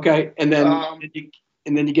take him. Okay, and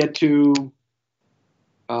then you get to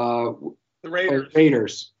the Raiders.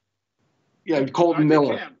 Raiders. Yeah, Colton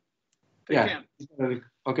Miller. Cam.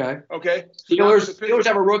 Okay. Okay. Steelers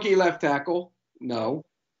have a rookie left tackle. No.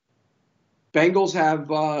 Bengals have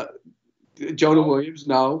Jonah Williams.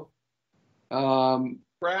 No.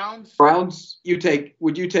 Browns.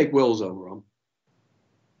 Would you take Wills over him?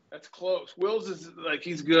 That's close. Wills is like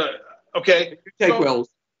he's good. Okay. You take Wills.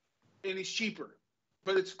 And he's cheaper,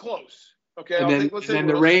 but it's close. Okay. And then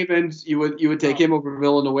the Ravens, you would take him over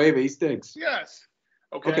Villanueva. He stinks. Yes.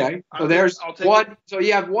 Okay. Okay. So there's one. So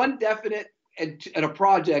you have one definite and a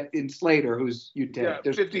project in Slater who's you take. Yeah,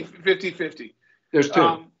 there's 50-50. There's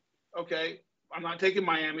two. Okay. I'm not taking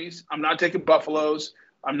Miami's. I'm not taking Buffalo's.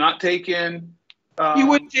 I'm not taking. You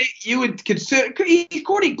would consider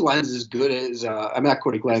Cordy Glenn's as good as I'm not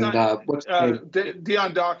Cordy Glenn. What's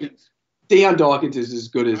Deion Dawkins. Deion Dawkins is as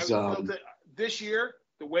good as this year.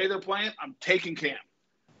 The way they're playing, I'm taking Cam.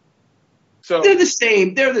 So they're the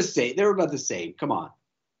same. They're about the same. Come on.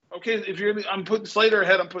 Okay, I'm putting Slater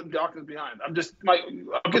ahead. I'm putting Dawkins behind.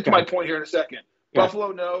 I'll get to my point here in a second. Yeah.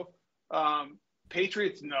 Buffalo, no.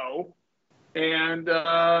 Patriots, no. And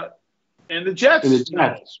the Jets,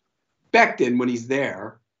 no. Becton when he's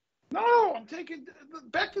there. No, I'm taking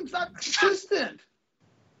Becton's not consistent.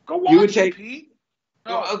 Go watch him, Pete.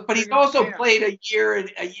 No, but he's also played a year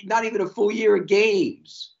and not even a full year of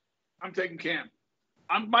games. I'm taking Cam.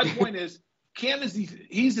 My point is Cam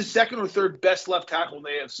he's the second or third best left tackle in the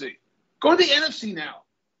AFC. Go to the NFC now.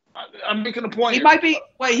 I'm making a point. He might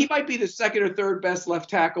be the second or third best left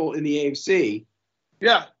tackle in the AFC.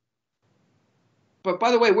 Yeah. But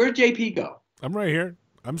by the way, where'd JP go? I'm right here.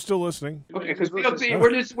 I'm still listening. Okay, because we're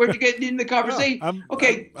getting in the conversation. No,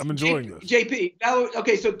 I'm enjoying this. JP. Now,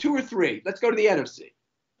 okay, so 2 or 3. Let's go to the NFC.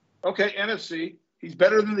 Okay, NFC. He's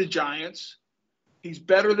better than the Giants. He's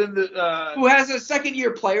better than the who has a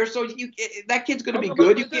second-year player. So that kid's going to be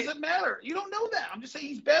good. It doesn't matter. You don't know that. I'm just saying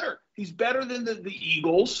he's better. He's better than the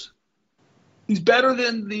Eagles. He's better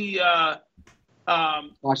than the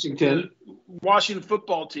Washington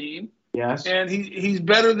football team. Yes. And he's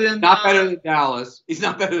better than better than Dallas. He's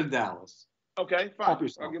not better than Dallas. Okay, fine.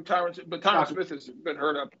 I'll give Tyron, but Tyron Smith has been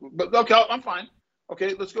hurt up. But okay, I'm fine.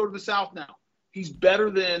 Okay, let's go to the South now. He's better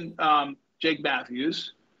than Jake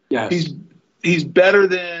Matthews. Yes. He's better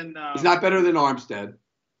than he's not better than Armstead.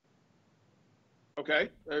 Okay,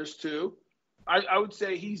 there's 2. I would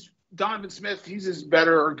say he's Donovan Smith. He's as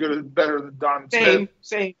better than Donovan Smith.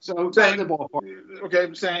 Same. So same. The ballpark.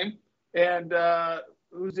 Okay, same. And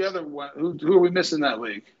who's the other one? Who are we missing in that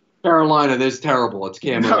league? Carolina, that's terrible. It's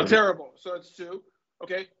Cam No, Erwin. terrible. So it's 2.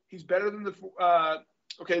 Okay, he's better than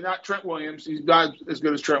not Trent Williams. He's not as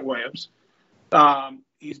good as Trent Williams.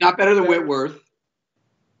 He's not better than Whitworth.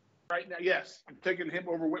 Right now, yes. I'm taking him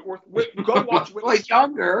over Whitworth. Go watch Whitworth. Well, he's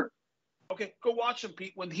younger. Okay, go watch him,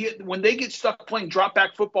 Pete. When they get stuck playing drop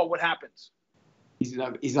back football, what happens? He's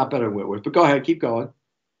not better than Whitworth. But go ahead, keep going.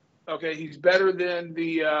 Okay, he's better than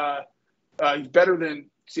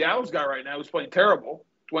Seattle's guy right now, who's playing terrible,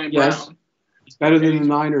 Dwayne Brown. He's better than the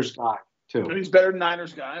Niners guy too. He's better than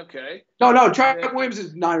Niners guy. Okay. No, Trent Williams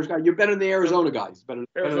is Niners guy. You're better than the Arizona guy. He's better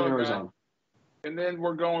than Arizona. And then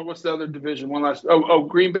we're going. What's the other division? One last.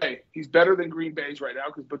 Green Bay. He's better than Green Bay's right now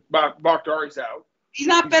because Bakhtiari's out. He's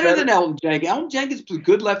better than Elton Jenkins. Elton Jenkins is a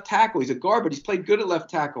good left tackle. He's a guard, but he's played good at left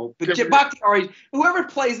tackle. But Bakhtiari, whoever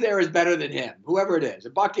plays there is better than him. Whoever it is,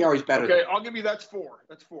 Bakhtiari's better. Okay, I'll give you that's 4.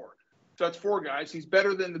 That's 4. So that's 4 guys. He's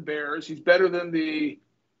better than the Bears. He's better than the.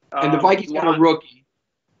 And the Vikings got a rookie.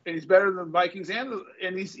 And he's better than the Vikings,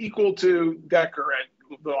 and he's equal to Decker at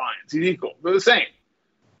the Lions. He's equal. They're the same.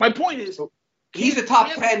 My point is. He's a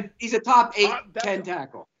top 10. He's a top 8, 10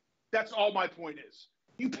 tackle. That's all my point is.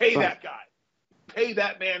 You pay that guy. Pay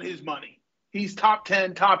that man his money. He's top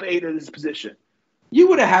 10, top 8 at his position. You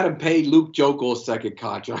would have had him pay Luke Jokel's second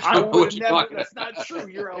contract. I would never. That's not true.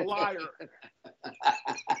 You're a liar.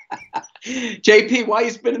 JP, why are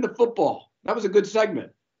you spinning the football? That was a good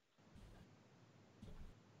segment.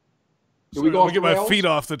 Let me get my feet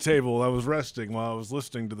off the table. I was resting while I was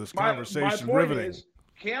listening to this conversation. My point is,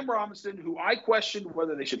 Cam Robinson, who I questioned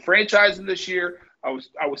whether they should franchise him this year. I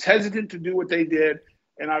was hesitant to do what they did,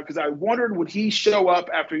 and because I wondered would he show up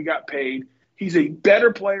after he got paid. He's a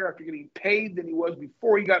better player after getting paid than he was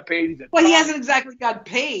before he got paid. He hasn't exactly got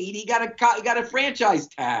paid. He got a franchise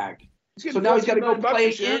tag. So now he's got to go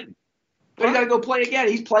play again. But he's got to go play again.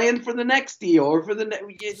 He's playing for the next deal or for the next.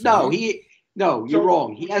 No, you're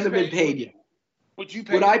wrong. He hasn't been paid yet. Would you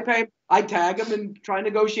pay? Would I pay? I tag him and try and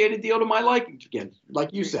negotiate a deal to my liking again,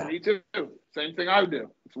 like you said. Me too. Same thing I would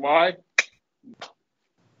do. That's why.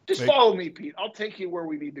 Just follow me, Pete. I'll take you where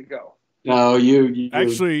we need to go. No, you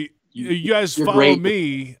actually. You guys follow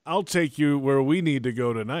me. I'll take you where we need to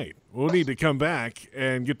go tonight. We'll need to come back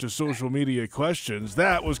and get to social media questions.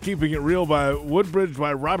 That was Keeping It Real by Woodbridge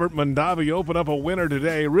by Robert Mondavi. Open up a winner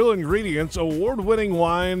today. Real Ingredients, award-winning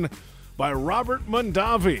wine by Robert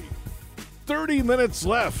Mondavi. 30 minutes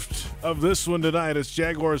left of this one tonight. It's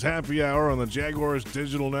Jaguars Happy Hour on the Jaguars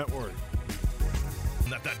Digital Network.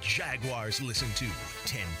 That the Jaguars listen to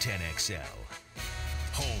 1010XL,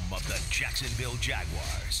 home of the Jacksonville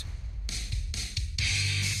Jaguars.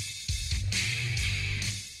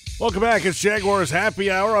 Welcome back. It's Jaguars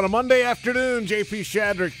Happy Hour on a Monday afternoon. JP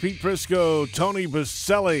Shadrick, Pete Prisco, Tony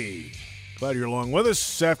Baselli. Glad you're along with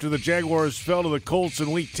us after the Jaguars fell to the Colts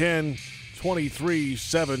in Week 10,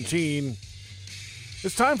 23-17.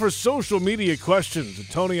 It's time for social media questions. And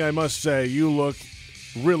Tony, I must say, you look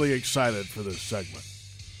really excited for this segment.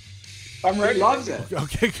 I'm ready. He loves it.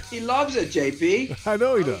 Okay. He loves it, JP. I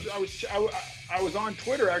know he does. I was on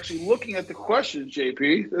Twitter actually looking at the questions,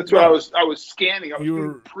 JP. That's what I was scanning. I was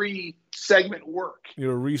doing pre-segment work. You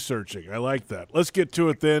were researching. I like that. Let's get to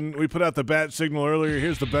it then. We put out the bat signal earlier.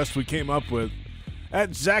 Here's the best we came up with.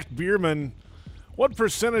 At Zach Bierman, what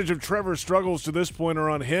percentage of Trevor's struggles to this point are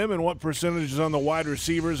on him, and what percentage is on the wide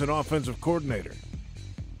receivers and offensive coordinator?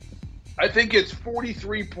 I think it's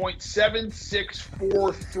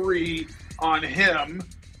 43.7643 on him,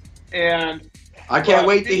 and I can't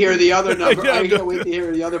wait to hear the other number. I can't wait to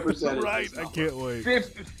hear the other percentage. Right, I can't wait.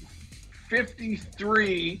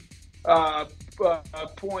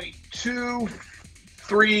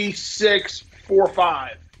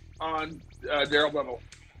 53.23645 on Darrell Bevell.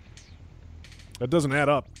 That doesn't add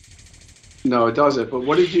up. No, it doesn't. But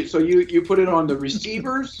what did you? So you put it on the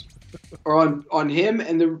receivers, or on him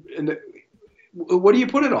and the what do you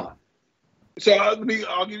put it on? So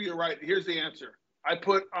I'll give you right. Here's the answer. I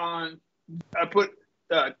put 10%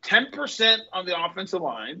 on the offensive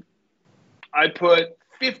line. I put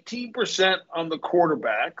 15% on the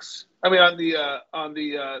quarterbacks. I mean on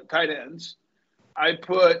the tight ends. I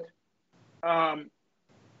put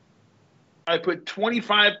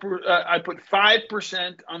 25. I put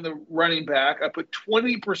 5% on the running back. I put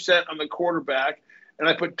 20% on the quarterback, and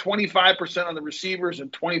I put 25% on the receivers and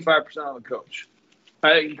 25% on the coach.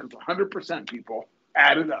 I think it's 100%. People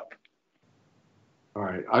add it up. All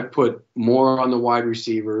right, I'd put more on the wide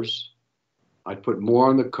receivers. I'd put more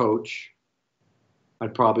on the coach.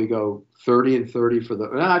 I'd probably go 30 and 30 for the.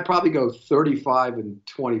 I'd probably go 35 and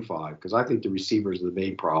 25 because I think the receivers are the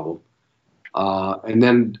main problem. And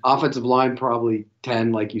then offensive line probably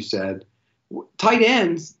 10, like you said. Tight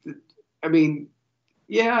ends, I mean,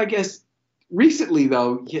 yeah, I guess recently,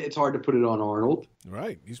 though, it's hard to put it on Arnold.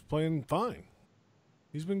 Right. He's playing fine.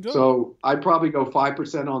 He's been good. So I'd probably go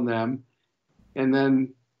 5% on them. And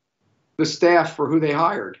then the staff for who they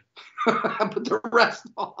hired. Put the rest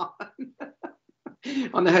on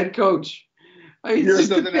the head coach. I mean, it's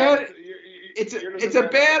a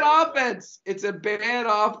bad offense. It's a bad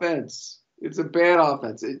offense. It's a bad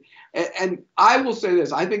offense. And I will say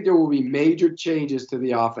this. I think there will be major changes to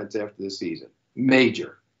the offense after the season.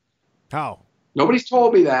 Major. How? Nobody's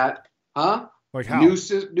told me that. Huh? Like how? New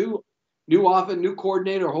offense, new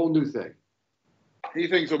coordinator, a whole new thing. He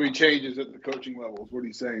thinks there'll be changes at the coaching levels. What are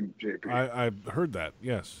you saying, JP? I've heard that,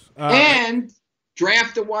 yes. And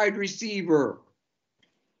draft a wide receiver.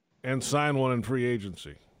 And sign one in free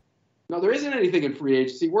agency. No, there isn't anything in free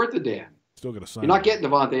agency worth a damn. Still going to sign. You're not getting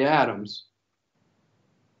Devontae Adams.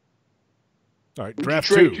 All right, Would draft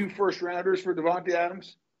you trade 2. 2 first-rounders for Devontae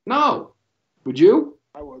Adams? No. Would you?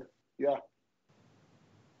 I would, yeah.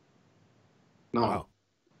 No.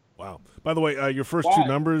 Wow. By the way, your first Why? 2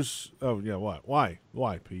 numbers. Oh, yeah, why?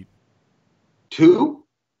 Why, Pete? 2?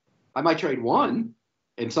 I might trade 1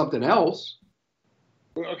 and something else.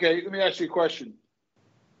 Okay, let me ask you a question.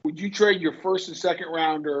 Would you trade your first and second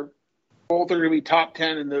rounder, both are going to be top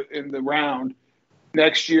 10 in the round,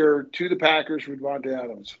 next year to the Packers for Devontae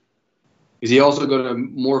Adams? Is he also going to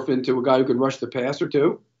morph into a guy who can rush the passer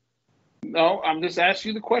too? No, I'm just asking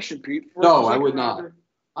you the question, Pete. First No, and I second would not.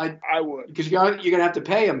 rounder, I would. because you're going to have to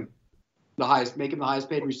pay him make him the highest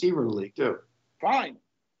paid receiver in the league too. Fine.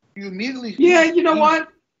 You immediately. Yeah, you know what?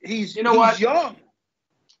 He's what? young.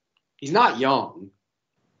 He's not young.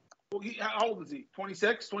 Well, how old is he?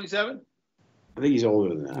 26, 27? I think he's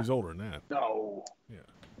older than that. He's older than that. No.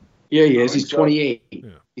 Yeah, he is. I He's think so. 28. Yeah.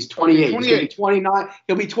 He's 28. He's 28. going to be 29.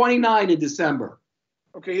 He'll be 29 in December.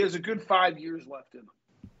 Okay, he has a good 5 years left in him.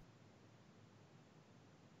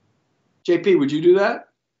 JP, would you do that?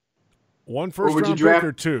 1 first would you round draft- pick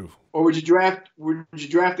or 2? Or would you draft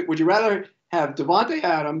it? Would you rather have Devontae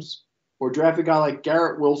Adams or draft a guy like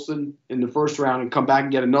Garrett Wilson in the first round and come back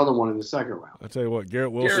and get another one in the second round I'll tell you what,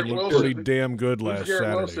 Garrett Wilson looked Wilson. pretty damn good Who's last Garrett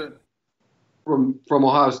Saturday. Wilson? from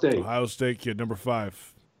Ohio State? Ohio State kid, number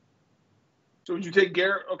 5. So would you take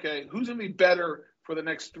Garrett? Okay, who's going to be better for the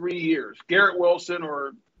next 3 years? Garrett Wilson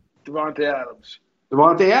or Devontae Adams?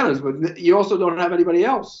 Devontae Adams, but you also don't have anybody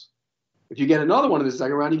else. If you get another one in the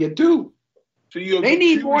second round, you get 2. So you They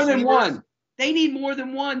need 2 more than receivers? 1. They need more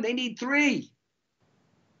than 1. They need 3.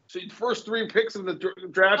 So the first 3 picks of the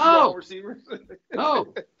draft No. wide receivers?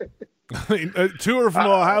 No. 2 are from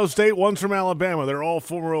Ohio State, 1's from Alabama. They're all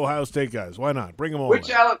former Ohio State guys. Why not? Bring them all. Which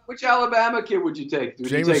Alabama kid would you take?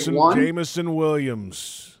 Would you take 1? Jameson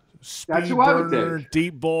Williams. Speed That's who I would burner, take.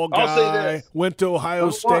 deep ball I'll say guy. this. Went to Ohio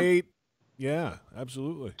Number 1. State. Yeah,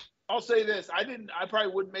 absolutely. I'll say this. I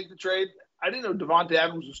probably wouldn't make the trade. I didn't know Devontae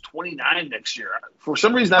Adams was 29 next year. For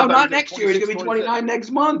some reason, I No, thought not he was next year. He's going to be 26, 29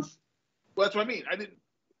 next month. Well, that's what I mean.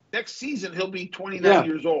 Next season he'll be 29 Yeah.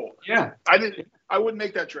 years old. Yeah. I wouldn't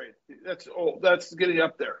make that trade. That's old. That's getting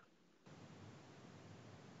up there.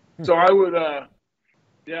 So I would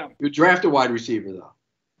yeah. You draft a wide receiver, though.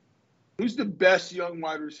 Who's the best young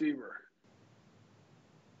wide receiver?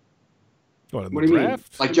 What, in What the do you mean?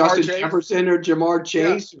 draft? Like Jamar Justin Chase? Jefferson or Jamar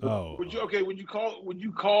Chase? Oh. Would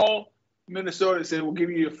you call Minnesota and say we'll give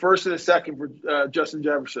you a first and a second for Justin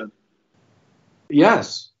Jefferson?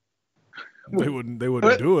 Yes. They wouldn't do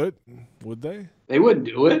it, would they? They wouldn't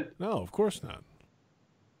do it. No, of course not.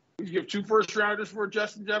 Would you give 2 first rounders for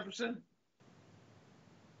Justin Jefferson?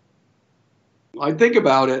 I think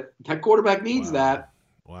about it. That quarterback needs Wow. that.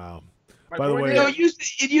 Wow. My By the point way- You know, it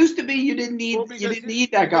used to be you didn't need Well, because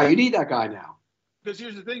that guy. You need that guy now. Because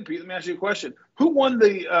here's the thing, Pete. Let me ask you a question. Who won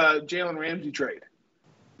the Jalen Ramsey trade?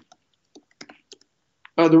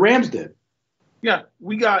 The Rams did. Yeah,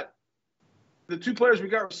 we got the 2 players we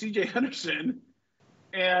got were C.J. Henderson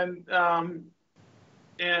and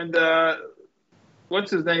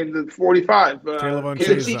what's his name? The 45. Caleb on Is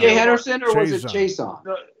it Chazon. C.J. Henderson or was it Chazon. Chason?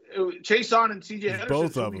 No, Chason and C.J. It's Henderson.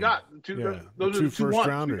 both who of we them. got. The 2, Yeah, those the are 2 the 2 first ones we got.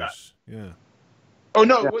 rounders. Yeah. Oh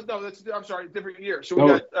no, Yeah. no, I'm sorry, different year. So we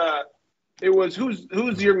got it was who's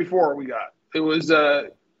the year before we got? It was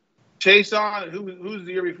Chason and who's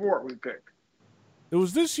the year before we picked? It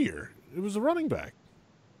was this year. It was a running back.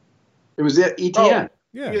 It was ETN.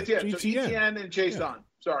 Yeah. ETN. So GTN. ETN and Chason. Yeah.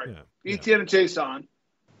 Sorry. Yeah. ETN and Chason.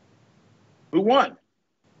 Who won?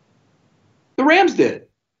 The Rams did.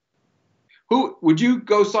 Who would you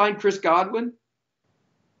go sign Chris Godwin?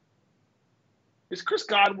 Is Chris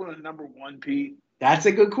Godwin a number 1, Pete? That's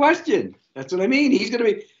a good question. That's what I mean. He's going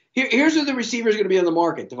to be Here's who the receivers going to be on the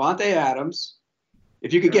market. Devontae Adams,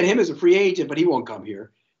 if you could get him as a free agent, but he won't come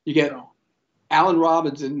here. You get Allen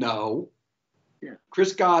Robinson, no. Yeah.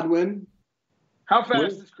 Chris Godwin. How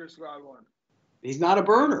fast is Chris Godwin? He's not a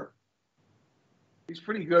burner. He's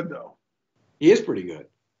pretty good, though. He is pretty good.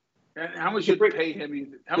 And how much should they pay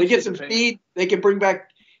him? They get some speed. They can bring back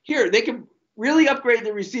 – here, they can really upgrade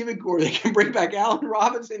the receiving core. They can bring back Allen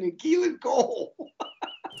Robinson and Keelan Cole.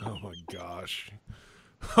 Oh, my gosh.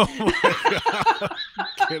 Oh, my God.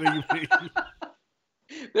 Kidding me.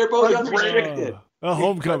 They're both unrestricted. A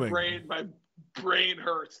homecoming. My brain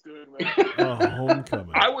hurts, dude. Man. A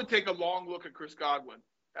homecoming. I would take a long look at Chris Godwin.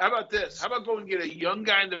 How about this? How about going and get a young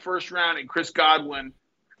guy in the first round and Chris Godwin?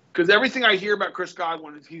 Because everything I hear about Chris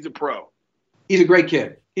Godwin is he's a pro. He's a great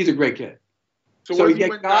kid. So you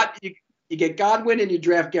get Godwin and you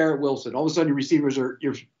draft Garrett Wilson. All of a sudden your receivers are –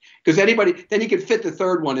 because anybody – then you can fit the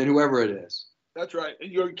third one in whoever it is. That's right. And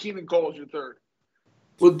your Keelan Cole is your third.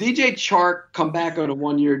 Will DJ Chark come back on a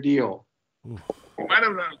 1-year deal? You might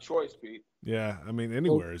have a choice, Pete. Yeah, I mean,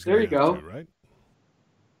 anywhere is there you go. Right?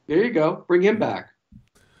 There you go. Bring him back.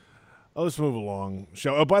 Oh, let's move along.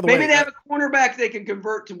 By the way, maybe they have a cornerback they can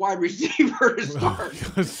convert to wide receiver to start.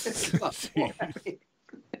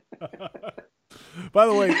 By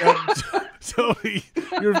the way, Tony,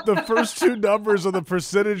 the first two numbers of the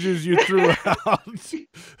percentages you threw out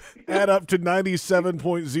add up to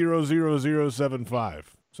 97.00075.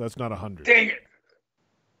 So that's not 100. Dang it.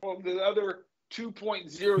 Well, the other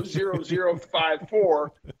 2.00054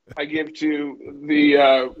 I give to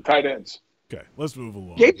the tight ends. Okay, let's move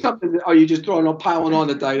along. Gave something. Are you just piling on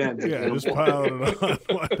the tight ends? Yeah, just piling it on.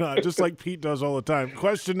 Why not? Just like Pete does all the time.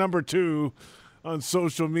 Question number 2 on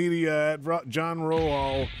social media at John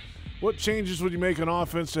Rowall. What changes would you make on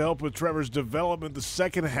offense to help with Trevor's development the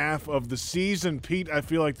second half of the season? Pete, I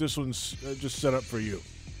feel like this one's just set up for you.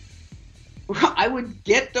 I would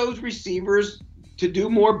get those receivers to do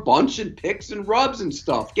more bunch and picks and rubs and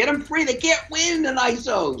stuff. Get them free. They can't win in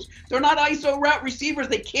ISOs. They're not ISO route receivers.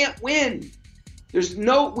 They can't win.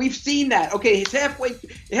 We've seen that. Okay, it's halfway.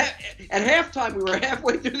 At halftime, we were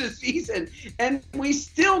halfway through the season, and we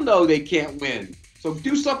still know they can't win. So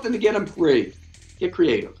do something to get them free. Get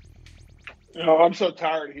creative. I'm so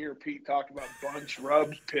tired of hearing Pete talk about bunch,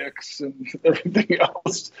 rubs, picks, and everything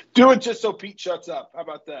else. Do it just so Pete shuts up. How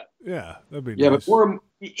about that? Yeah, that'd be nice. But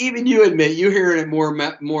even you admit you're hearing it more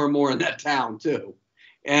and more in that town too,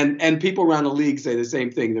 and people around the league say the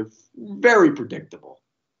same thing. They're very predictable.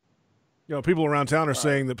 People around town are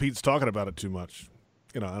saying that Pete's talking about it too much.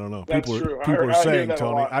 I don't know. That's people true. are saying,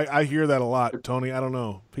 Tony. I hear that a lot, Tony. I don't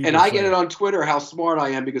know. And I get it on Twitter how smart I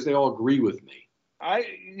am because they all agree with me.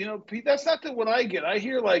 Pete, that's not what I get. I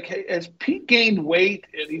hear hey, has Pete gained weight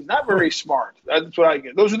and he's not very smart? That's what I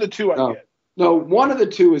get. Those are the two I get. No, one of the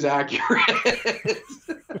two is accurate.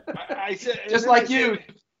 I said just like you,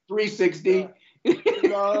 360.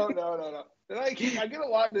 No. I get a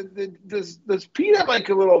lot. Does Pete have a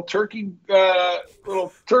little turkey?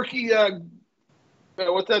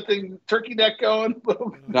 What's that thing? Turkey neck going?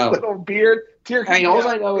 Little beard. All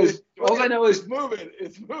I know is it's moving.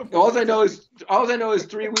 It's moving. All I know is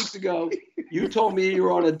 3 weeks ago you told me you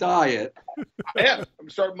were on a diet. I am. I'm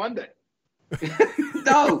starting Monday.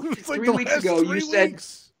 No, 3 weeks ago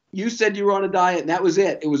you said you were on a diet and that was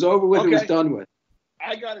it. It was over with. Okay. It was done with.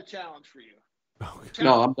 I got a challenge for you.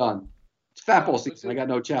 No, I'm done. It's fat ball season. I got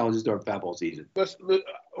no challenges during fat ball season.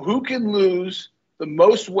 Who can lose the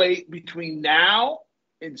most weight between now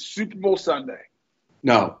and Super Bowl Sunday?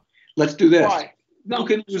 No. Let's do this. Why? No,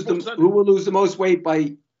 who will lose the most weight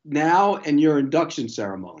by now and your induction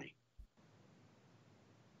ceremony?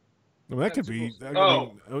 Well, that could be. I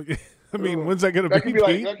mean, when's that going to be?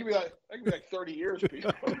 That could be like 30 years, Pete.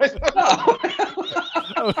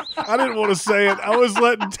 I didn't want to say it. I was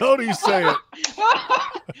letting Tony say it.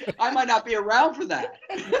 I might not be around for that.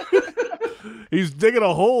 He's digging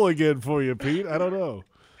a hole again for you, Pete. I don't know.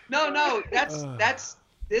 No,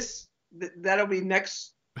 that'll be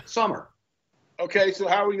next summer. Okay, so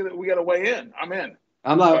how are we gonna? We got to weigh in. I'm in.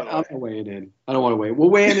 I'm not weighing in. I don't want to weigh in. We'll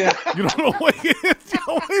weigh in. You don't want to weigh in?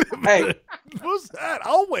 Wait a minute. Hey, what's that?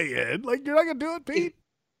 I'll weigh in. You're not gonna do it, Pete.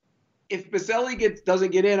 If Baselli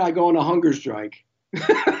doesn't get in, I go on a hunger strike. Oh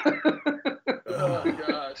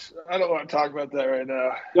gosh, I don't want to talk about that right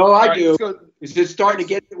now. No, I do. It's just starting to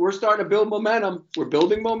get. We're starting to build momentum. We're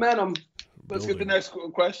building momentum. Let's get the next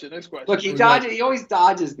question. Look, he always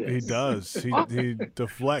dodges this. He does. He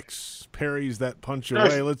deflects, parries that punch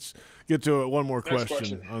away. Let's get to one more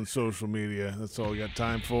question on social media. That's all we got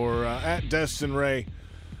time for. At Destin Ray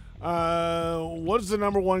What is the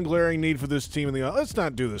number one glaring need for this team in the – let's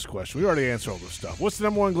not do this question. We already answered all this stuff. What's the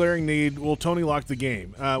number one glaring need? Will Tony lock the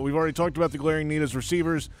game? We've already talked about the glaring need as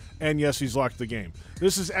receivers, and yes, he's locked the game.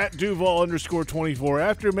 This is at Duval_24.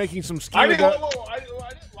 After making some scheme – I didn't lock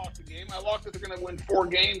the game. I locked that they're going to win 4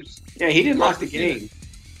 games. Yeah, he didn't lock the game.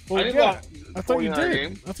 Well, I didn't lock I thought you did.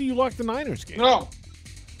 game. I thought you locked the Niners game. No,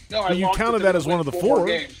 But you counted that as one of the 4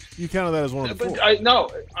 games. You counted that as one of the 4.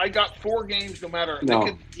 I got 4 games no matter.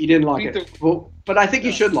 No, he didn't lock it. Well, but I think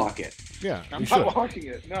you should lock it. Yeah, I'm not locking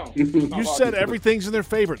it. No. You said everything's in their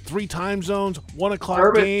favor. 3 time zones, 1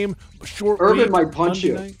 o'clock game, short Urban week, might punch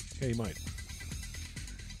you. Night. Yeah, he might.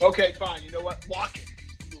 Okay, fine. You know what? Lock it.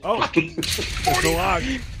 Oh, it's a lock.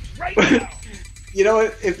 Right now. You know,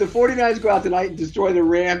 if the 49ers go out tonight and destroy the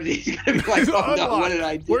Rams, he's going to be like, oh, no, what did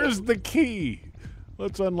I do? Where's the key?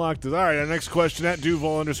 Let's unlock this. All right, our next question at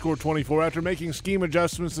Duval_24. After making scheme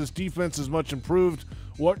adjustments, this defense is much improved.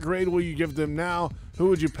 What grade will you give them now? Who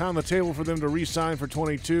would you pound the table for them to re-sign for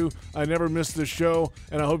 22? I never missed this show,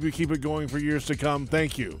 and I hope you keep it going for years to come.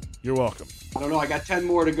 Thank you. You're welcome. I don't know. I got 10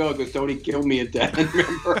 more to go because Tony killed me at 10.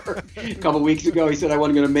 Remember? A couple weeks ago, he said I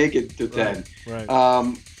wasn't going to make it to 10.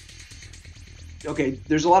 Right. Okay,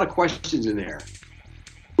 there's a lot of questions in there.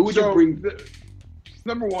 Who would you bring?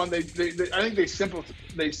 Number one, I think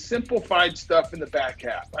they simplified stuff in the back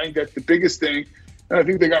half. I think that's the biggest thing, and I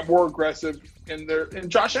think they got more aggressive. And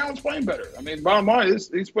Josh Allen's playing better. I mean, bottom line is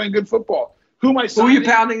he's playing good football. Who am I signing? Who are you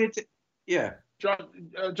pounding it to? Yeah,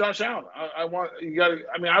 Josh Allen.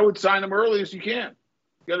 I would sign him early as you can.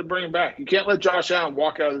 You got to bring him back. You can't let Josh Allen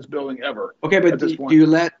walk out of this building ever. Okay, but do you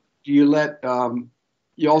let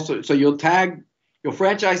you'll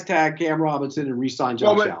franchise tag Cam Robinson and re-sign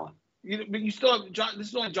Josh Allen? But you still have This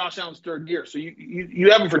is only Josh Allen's 3rd year, so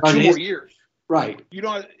you have him for 2 more years. Right.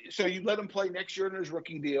 So you let him play next year in his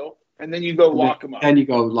rookie deal, and then you go lock him up. And you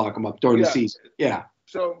go lock him up during the season. Yeah.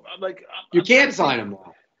 So you can't sign him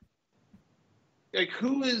now. Like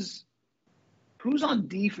who's on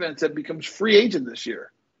defense that becomes free agent this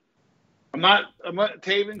year? I'm not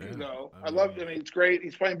Taven can go. It's great.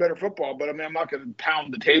 He's playing better football, but I'm not going to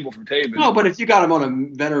pound the table for Taven. No, but if you got him on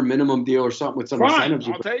a veteran minimum deal or something with some incentives,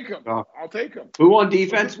 I'll take him. I'll take him. Who on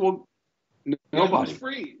defense? Well, nobody. Who's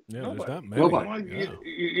free? Yeah, nobody. There's not many. Nobody. Yeah.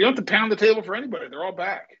 You don't have to pound the table for anybody. They're all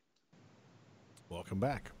back. Welcome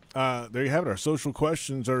back. There you have it. Our social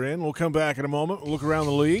questions are in. We'll come back in a moment. We'll look around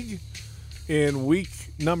the league in week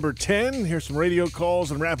number 10. Here's some radio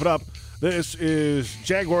calls and wrap it up. This is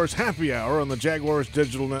Jaguars Happy Hour on the Jaguars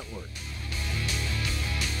Digital Network.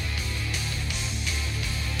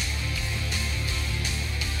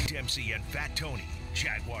 Dempsey and Fat Tony.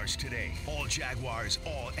 Jaguars Today. All Jaguars,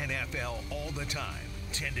 all NFL, all the time.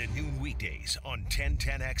 10 to noon weekdays on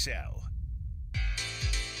 1010XL.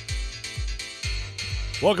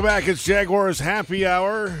 Welcome back. It's Jaguars Happy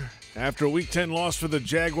Hour. After a Week 10 loss for the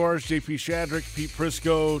Jaguars, J.P. Shadrick, Pete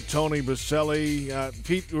Prisco, Tony Baselli.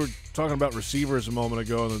 Pete, we were talking about receivers a moment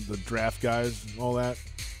ago, and the draft guys and all that.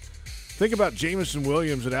 Think about Jameson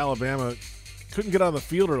Williams at Alabama. Couldn't get on the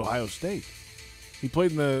field at Ohio State. He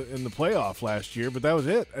played in the playoff last year, but that was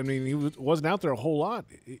it. I mean, he wasn't out there a whole lot.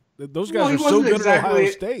 Those guys are so good at Ohio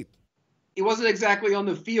State. He wasn't exactly on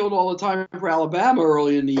the field all the time for Alabama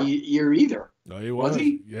early in the year either. No, he was.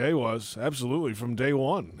 He? Yeah, he was. Absolutely. From day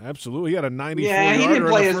one. Absolutely. He had a 94-yarder in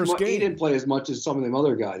the first game. He didn't play as much as some of them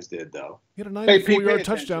other guys did, though. He had a 94-yard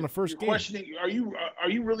touchdown in the first game. Are you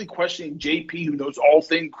really questioning JP, who knows all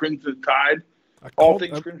things Crimson Tide?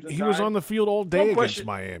 Crimson Tide? He was on the field all day against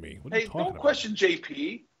Miami. Don't question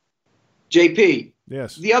JP. JP.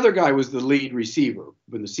 Yes. The other guy was the lead receiver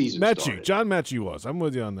when the season started. John Mechie was. I'm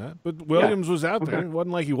with you on that. But Williams was out there. It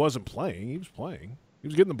wasn't like he wasn't playing. He was playing. He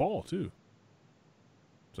was getting the ball, too.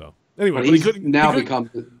 So, anyway, but he couldn't get on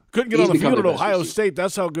the field at Ohio State.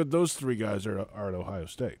 That's how good those 3 guys are at Ohio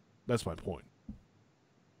State. That's my point.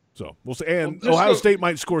 So, we'll see. And Ohio State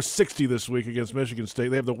might score 60 this week against Michigan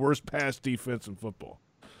State. They have the worst pass defense in football.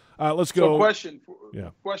 Let's go. So,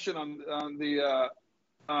 question on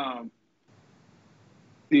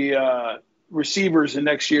the receivers in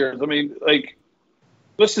next year. I mean,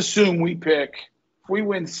 let's assume if we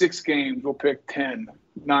win 6 games, we'll pick 10,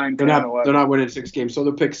 9, 10, 11. They're not winning 6 games, so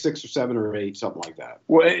they'll pick 6 or 7 or 8, something like that.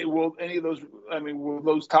 Will any of those? I mean, will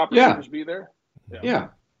those top receivers be there? Yeah.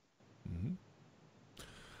 Mm-hmm.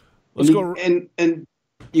 Let's go. And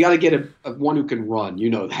you got to get a one who can run. You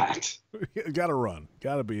know that. You got to run.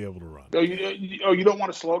 Got to be able to run. You don't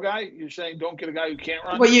want a slow guy? You're saying don't get a guy who can't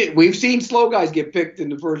run? Well, we've seen slow guys get picked in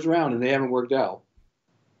the first round, and they haven't worked out.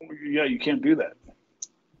 Yeah, you can't do that.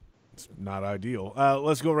 It's not ideal.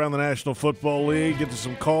 Let's go around the National Football League, get to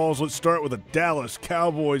some calls. Let's start with the Dallas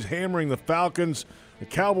Cowboys hammering the Falcons. The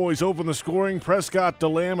Cowboys open the scoring. Prescott to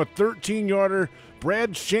Lamb, a 13-yarder.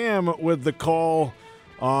 Brad Sham with the call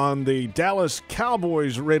on the Dallas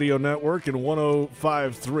Cowboys radio network in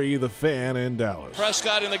 105.3 The Fan in Dallas.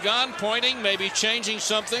 Prescott in the gun, pointing, maybe changing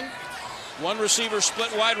something. One receiver split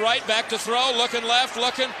wide right, back to throw, looking left,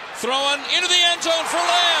 looking, throwing into the end zone for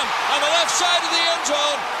Lamb. On the left side of the end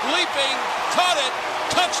zone, leaping, caught it,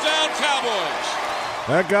 touchdown Cowboys.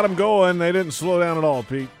 That got them going. They didn't slow down at all,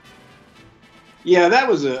 Pete. Yeah, that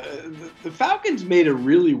was the Falcons made a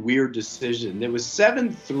really weird decision. It was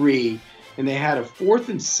 7-3, and they had a 4th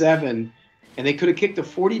and 7, and they could have kicked a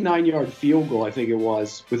 49-yard field goal, I think it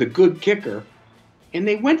was, with a good kicker, and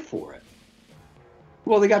they went for it.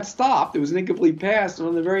 Well, they got stopped. It was an incomplete pass, and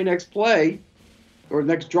on the very next play, or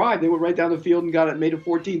next drive, they went right down the field and got it, made it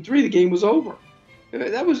 14-3. The game was over.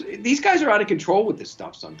 These guys are out of control with this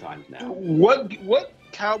stuff sometimes now. What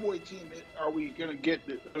Cowboy team are we going to get?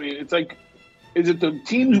 I mean, it's like, is it the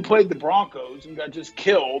team who played the Broncos and got just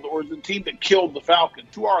killed, or is it the team that killed the Falcons?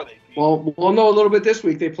 Who are they? Well, we'll know a little bit this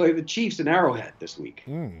week. They play the Chiefs in Arrowhead this week.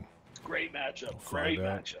 Great matchup. Great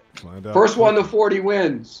matchup. First one to 40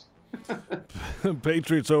 wins.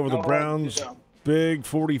 Patriots over the Browns. Big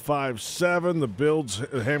 45-7. The Bills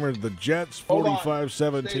hammered the Jets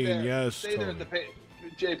 45-17. Yes. Stay there at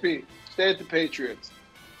JP. Stay at the Patriots.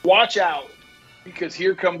 Watch out, because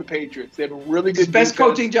here come the Patriots. They have a really good best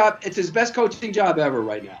coaching job. It's his best coaching job ever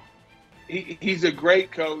right now. He's a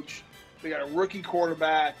great coach. They got a rookie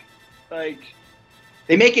quarterback. They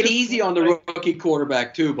make it easy on the rookie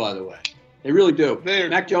quarterback too. By the way, they really do.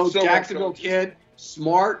 Mac Jones, so Jacksonville kid,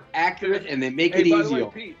 smart, accurate, and they make it easy.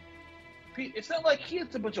 Pete, it's not like he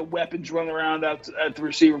has a bunch of weapons running around at the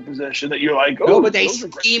receiver position that you're like, oh. No, but they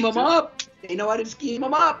scheme him up. They know how to scheme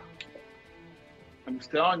him up. I'm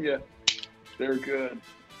just telling you, they're good.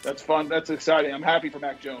 That's fun. That's exciting. I'm happy for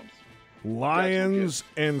Mac Jones. Lions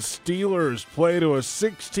and Steelers play to a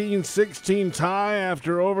 16-16 tie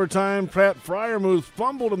after overtime. Pat Freiermuth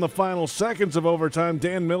fumbled in the final seconds of overtime.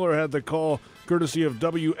 Dan Miller had the call, courtesy of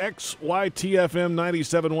WXYT-FM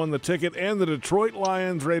 97.1 The Ticket and the Detroit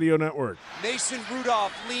Lions radio network. Mason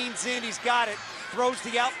Rudolph leans in. He's got it. Throws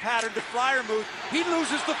the out pattern to Freiermuth. He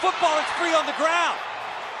loses the football. It's free on the ground.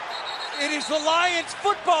 It is the Lions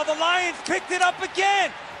football. The Lions picked it up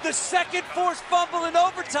again. The second forced fumble in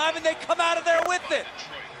overtime, and they come out of there with it.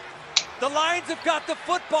 The Lions have got the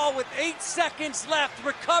football with 8 seconds left,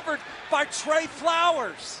 recovered by Trey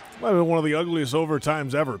Flowers. Might have been one of the ugliest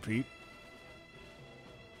overtimes ever, Pete.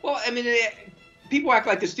 Well, I mean, people act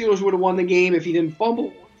like the Steelers would have won the game if he didn't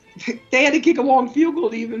fumble. They had to kick a long field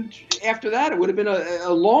goal even after that. It would have been a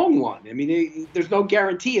long one. I mean, there's no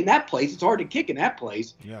guarantee in that place. It's hard to kick in that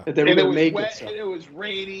place that they were going to make it. So. And it was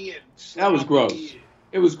rainy and sloppy. That was gross.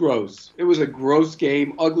 It was gross. It was a gross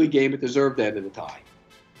game, ugly game. It deserved that in the tie.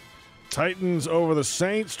 Titans over the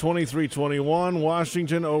Saints, 23-21.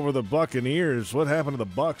 Washington over the Buccaneers. What happened to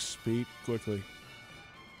the Bucs, Pete, quickly?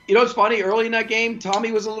 You know, it's funny. Early in that game,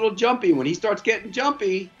 Tommy was a little jumpy. When he starts getting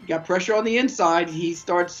jumpy, got pressure on the inside, he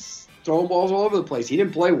starts throwing balls all over the place. He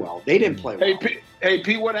didn't play well. They didn't play well. Hey,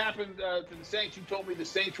 Pete, what happened to the Saints? You told me the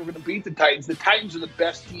Saints were going to beat the Titans. The Titans are the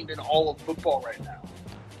best team in all of football right now.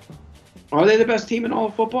 Are they the best team in all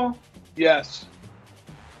of football? Yes.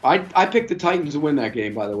 I picked the Titans to win that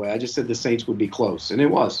game, by the way. I just said the Saints would be close, and it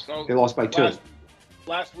was. So they lost by 2.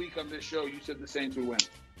 Last week on this show, you said the Saints would win.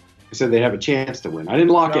 I said they'd have a chance to win. I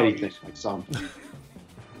didn't lock anything like some.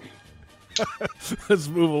 Let's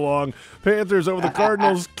move along. Panthers over the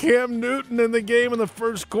Cardinals. Cam Newton in the game in the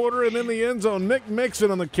first quarter and in the end zone. Nick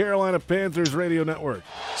Mixon on the Carolina Panthers radio network.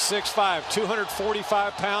 6'5",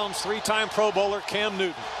 245 pounds, 3-time Pro Bowler Cam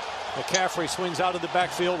Newton. McCaffrey swings out of the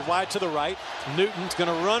backfield wide to the right. Newton's going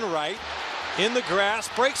to run right. In the grass,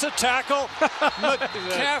 breaks a tackle.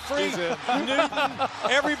 McCaffrey, Newton,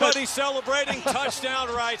 everybody celebrating. Touchdown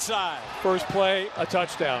right side. First play, a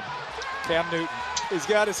touchdown. Cam Newton. He's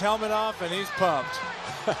got his helmet off, and he's pumped.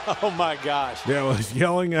 Oh, my gosh. Yeah, well, he's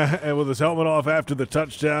yelling with his helmet off after the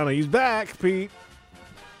touchdown. He's back, Pete.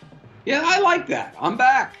 Yeah, I like that. I'm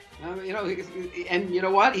back. And you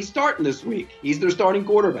know what? He's starting this week. He's their starting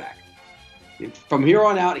quarterback. From here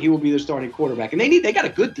on out, he will be their starting quarterback. And they got a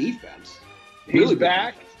good defense. He's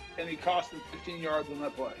back, and he cost them 15 yards on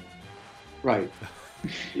that play. Right.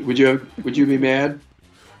 Would you be mad?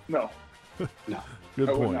 No. No. Good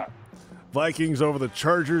point. Vikings over the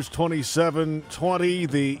Chargers 27-20.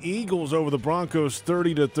 The Eagles over the Broncos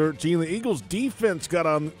 30-13. The Eagles defense got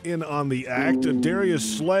in on the act.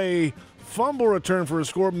 Darius Slay fumble return for a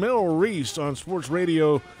score. Merrill Reese on Sports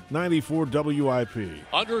Radio 94 WIP.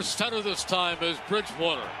 Under center this time is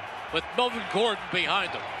Bridgewater with Melvin Gordon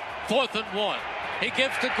behind him. 4th and 1. He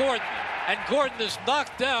gives to Gordon, and Gordon is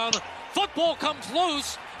knocked down. Football comes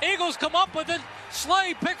loose. Eagles come up with it.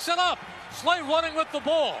 Slay picks it up. Slay running with the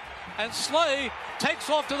ball. And Slay takes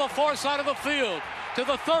off to the far side of the field, to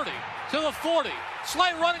the 30, to the 40.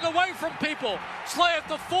 Slay running away from people. Slay at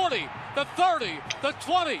the 40, the 30, the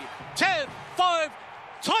 20, 10, 5,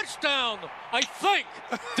 touchdown, I think,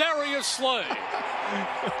 Darius Slay.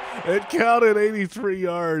 It counted 83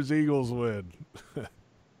 yards. Eagles win.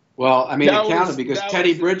 Well, I mean, it counted because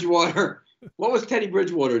Teddy Bridgewater. What was Teddy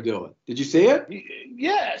Bridgewater doing? Did you see it?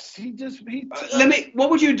 Yes,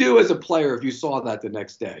 What would you do as a player if you saw that the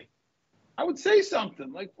next day? I would say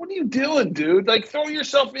something like, "What are you doing, dude? Like, throw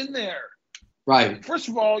yourself in there." Right. First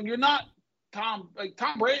of all, you're not Tom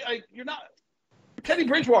Brady. Like, you're not Teddy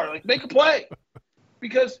Bridgewater. Like, make a play,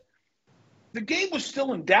 because the game was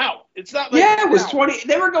still in doubt. It's not like it was 20.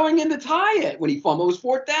 They were going in to tie it when he fumbled. It was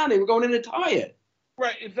 4th down. They were going in to tie it.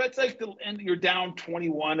 Right. If that's like the end, you're down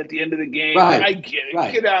 21 at the end of the game. Right. I get it.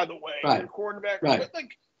 Right. Get out of the way. Right. You're quarterback. Right. But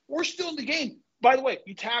like, we're still in the game. By the way,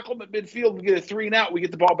 you tackle them at midfield, we get a 3 and out, we get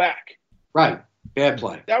the ball back. Right. Bad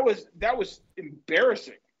play. That was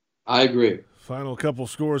embarrassing. I agree. Final couple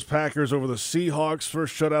scores. Packers over the Seahawks.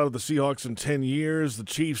 First shutout of the Seahawks in 10 years. The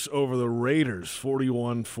Chiefs over the Raiders,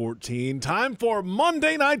 41-14. Time for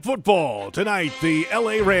Monday Night Football. Tonight, the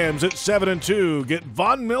L.A. Rams at 7-2 get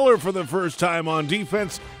Von Miller for the first time on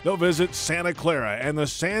defense. They'll visit Santa Clara. And the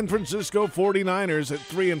San Francisco 49ers at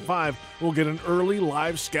 3-5 will get an early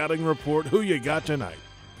live scouting report. Who you got tonight,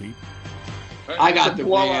 Pete? I got the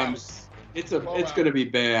Rams. It's going to be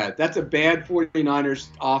bad. That's a bad 49ers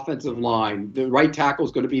offensive line. The right tackle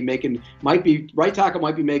is going to be right tackle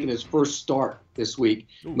might be making his first start this week.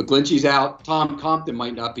 Ooh. McGlinchey's out. Tom Compton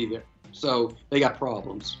might not be there. So they got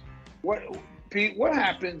problems. Pete, what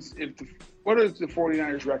happens what is the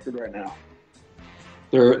 49ers record right now?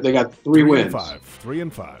 They got 3 wins.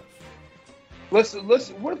 3-5.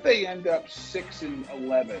 Listen, what if they end up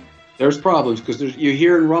 6-11? There's problems because you're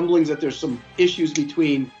hearing rumblings that there's some issues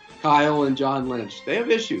between Kyle and John Lynch. They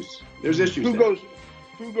have issues. There's issues. Who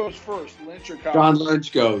goes first, Lynch or Kyle? John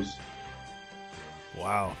Lynch goes.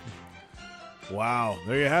 Wow.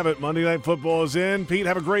 There you have it. Monday Night Football is in. Pete,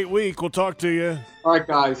 have a great week. We'll talk to you. All right,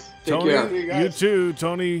 guys. Take care. You too.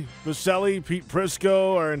 Tony Vaselli, Pete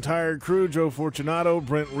Prisco, our entire crew, Joe Fortunato,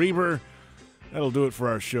 Brent Reber. That'll do it for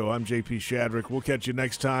our show. I'm JP Shadrick. We'll catch you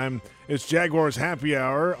next time. It's Jaguars Happy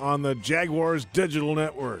Hour on the Jaguars Digital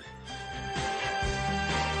Network.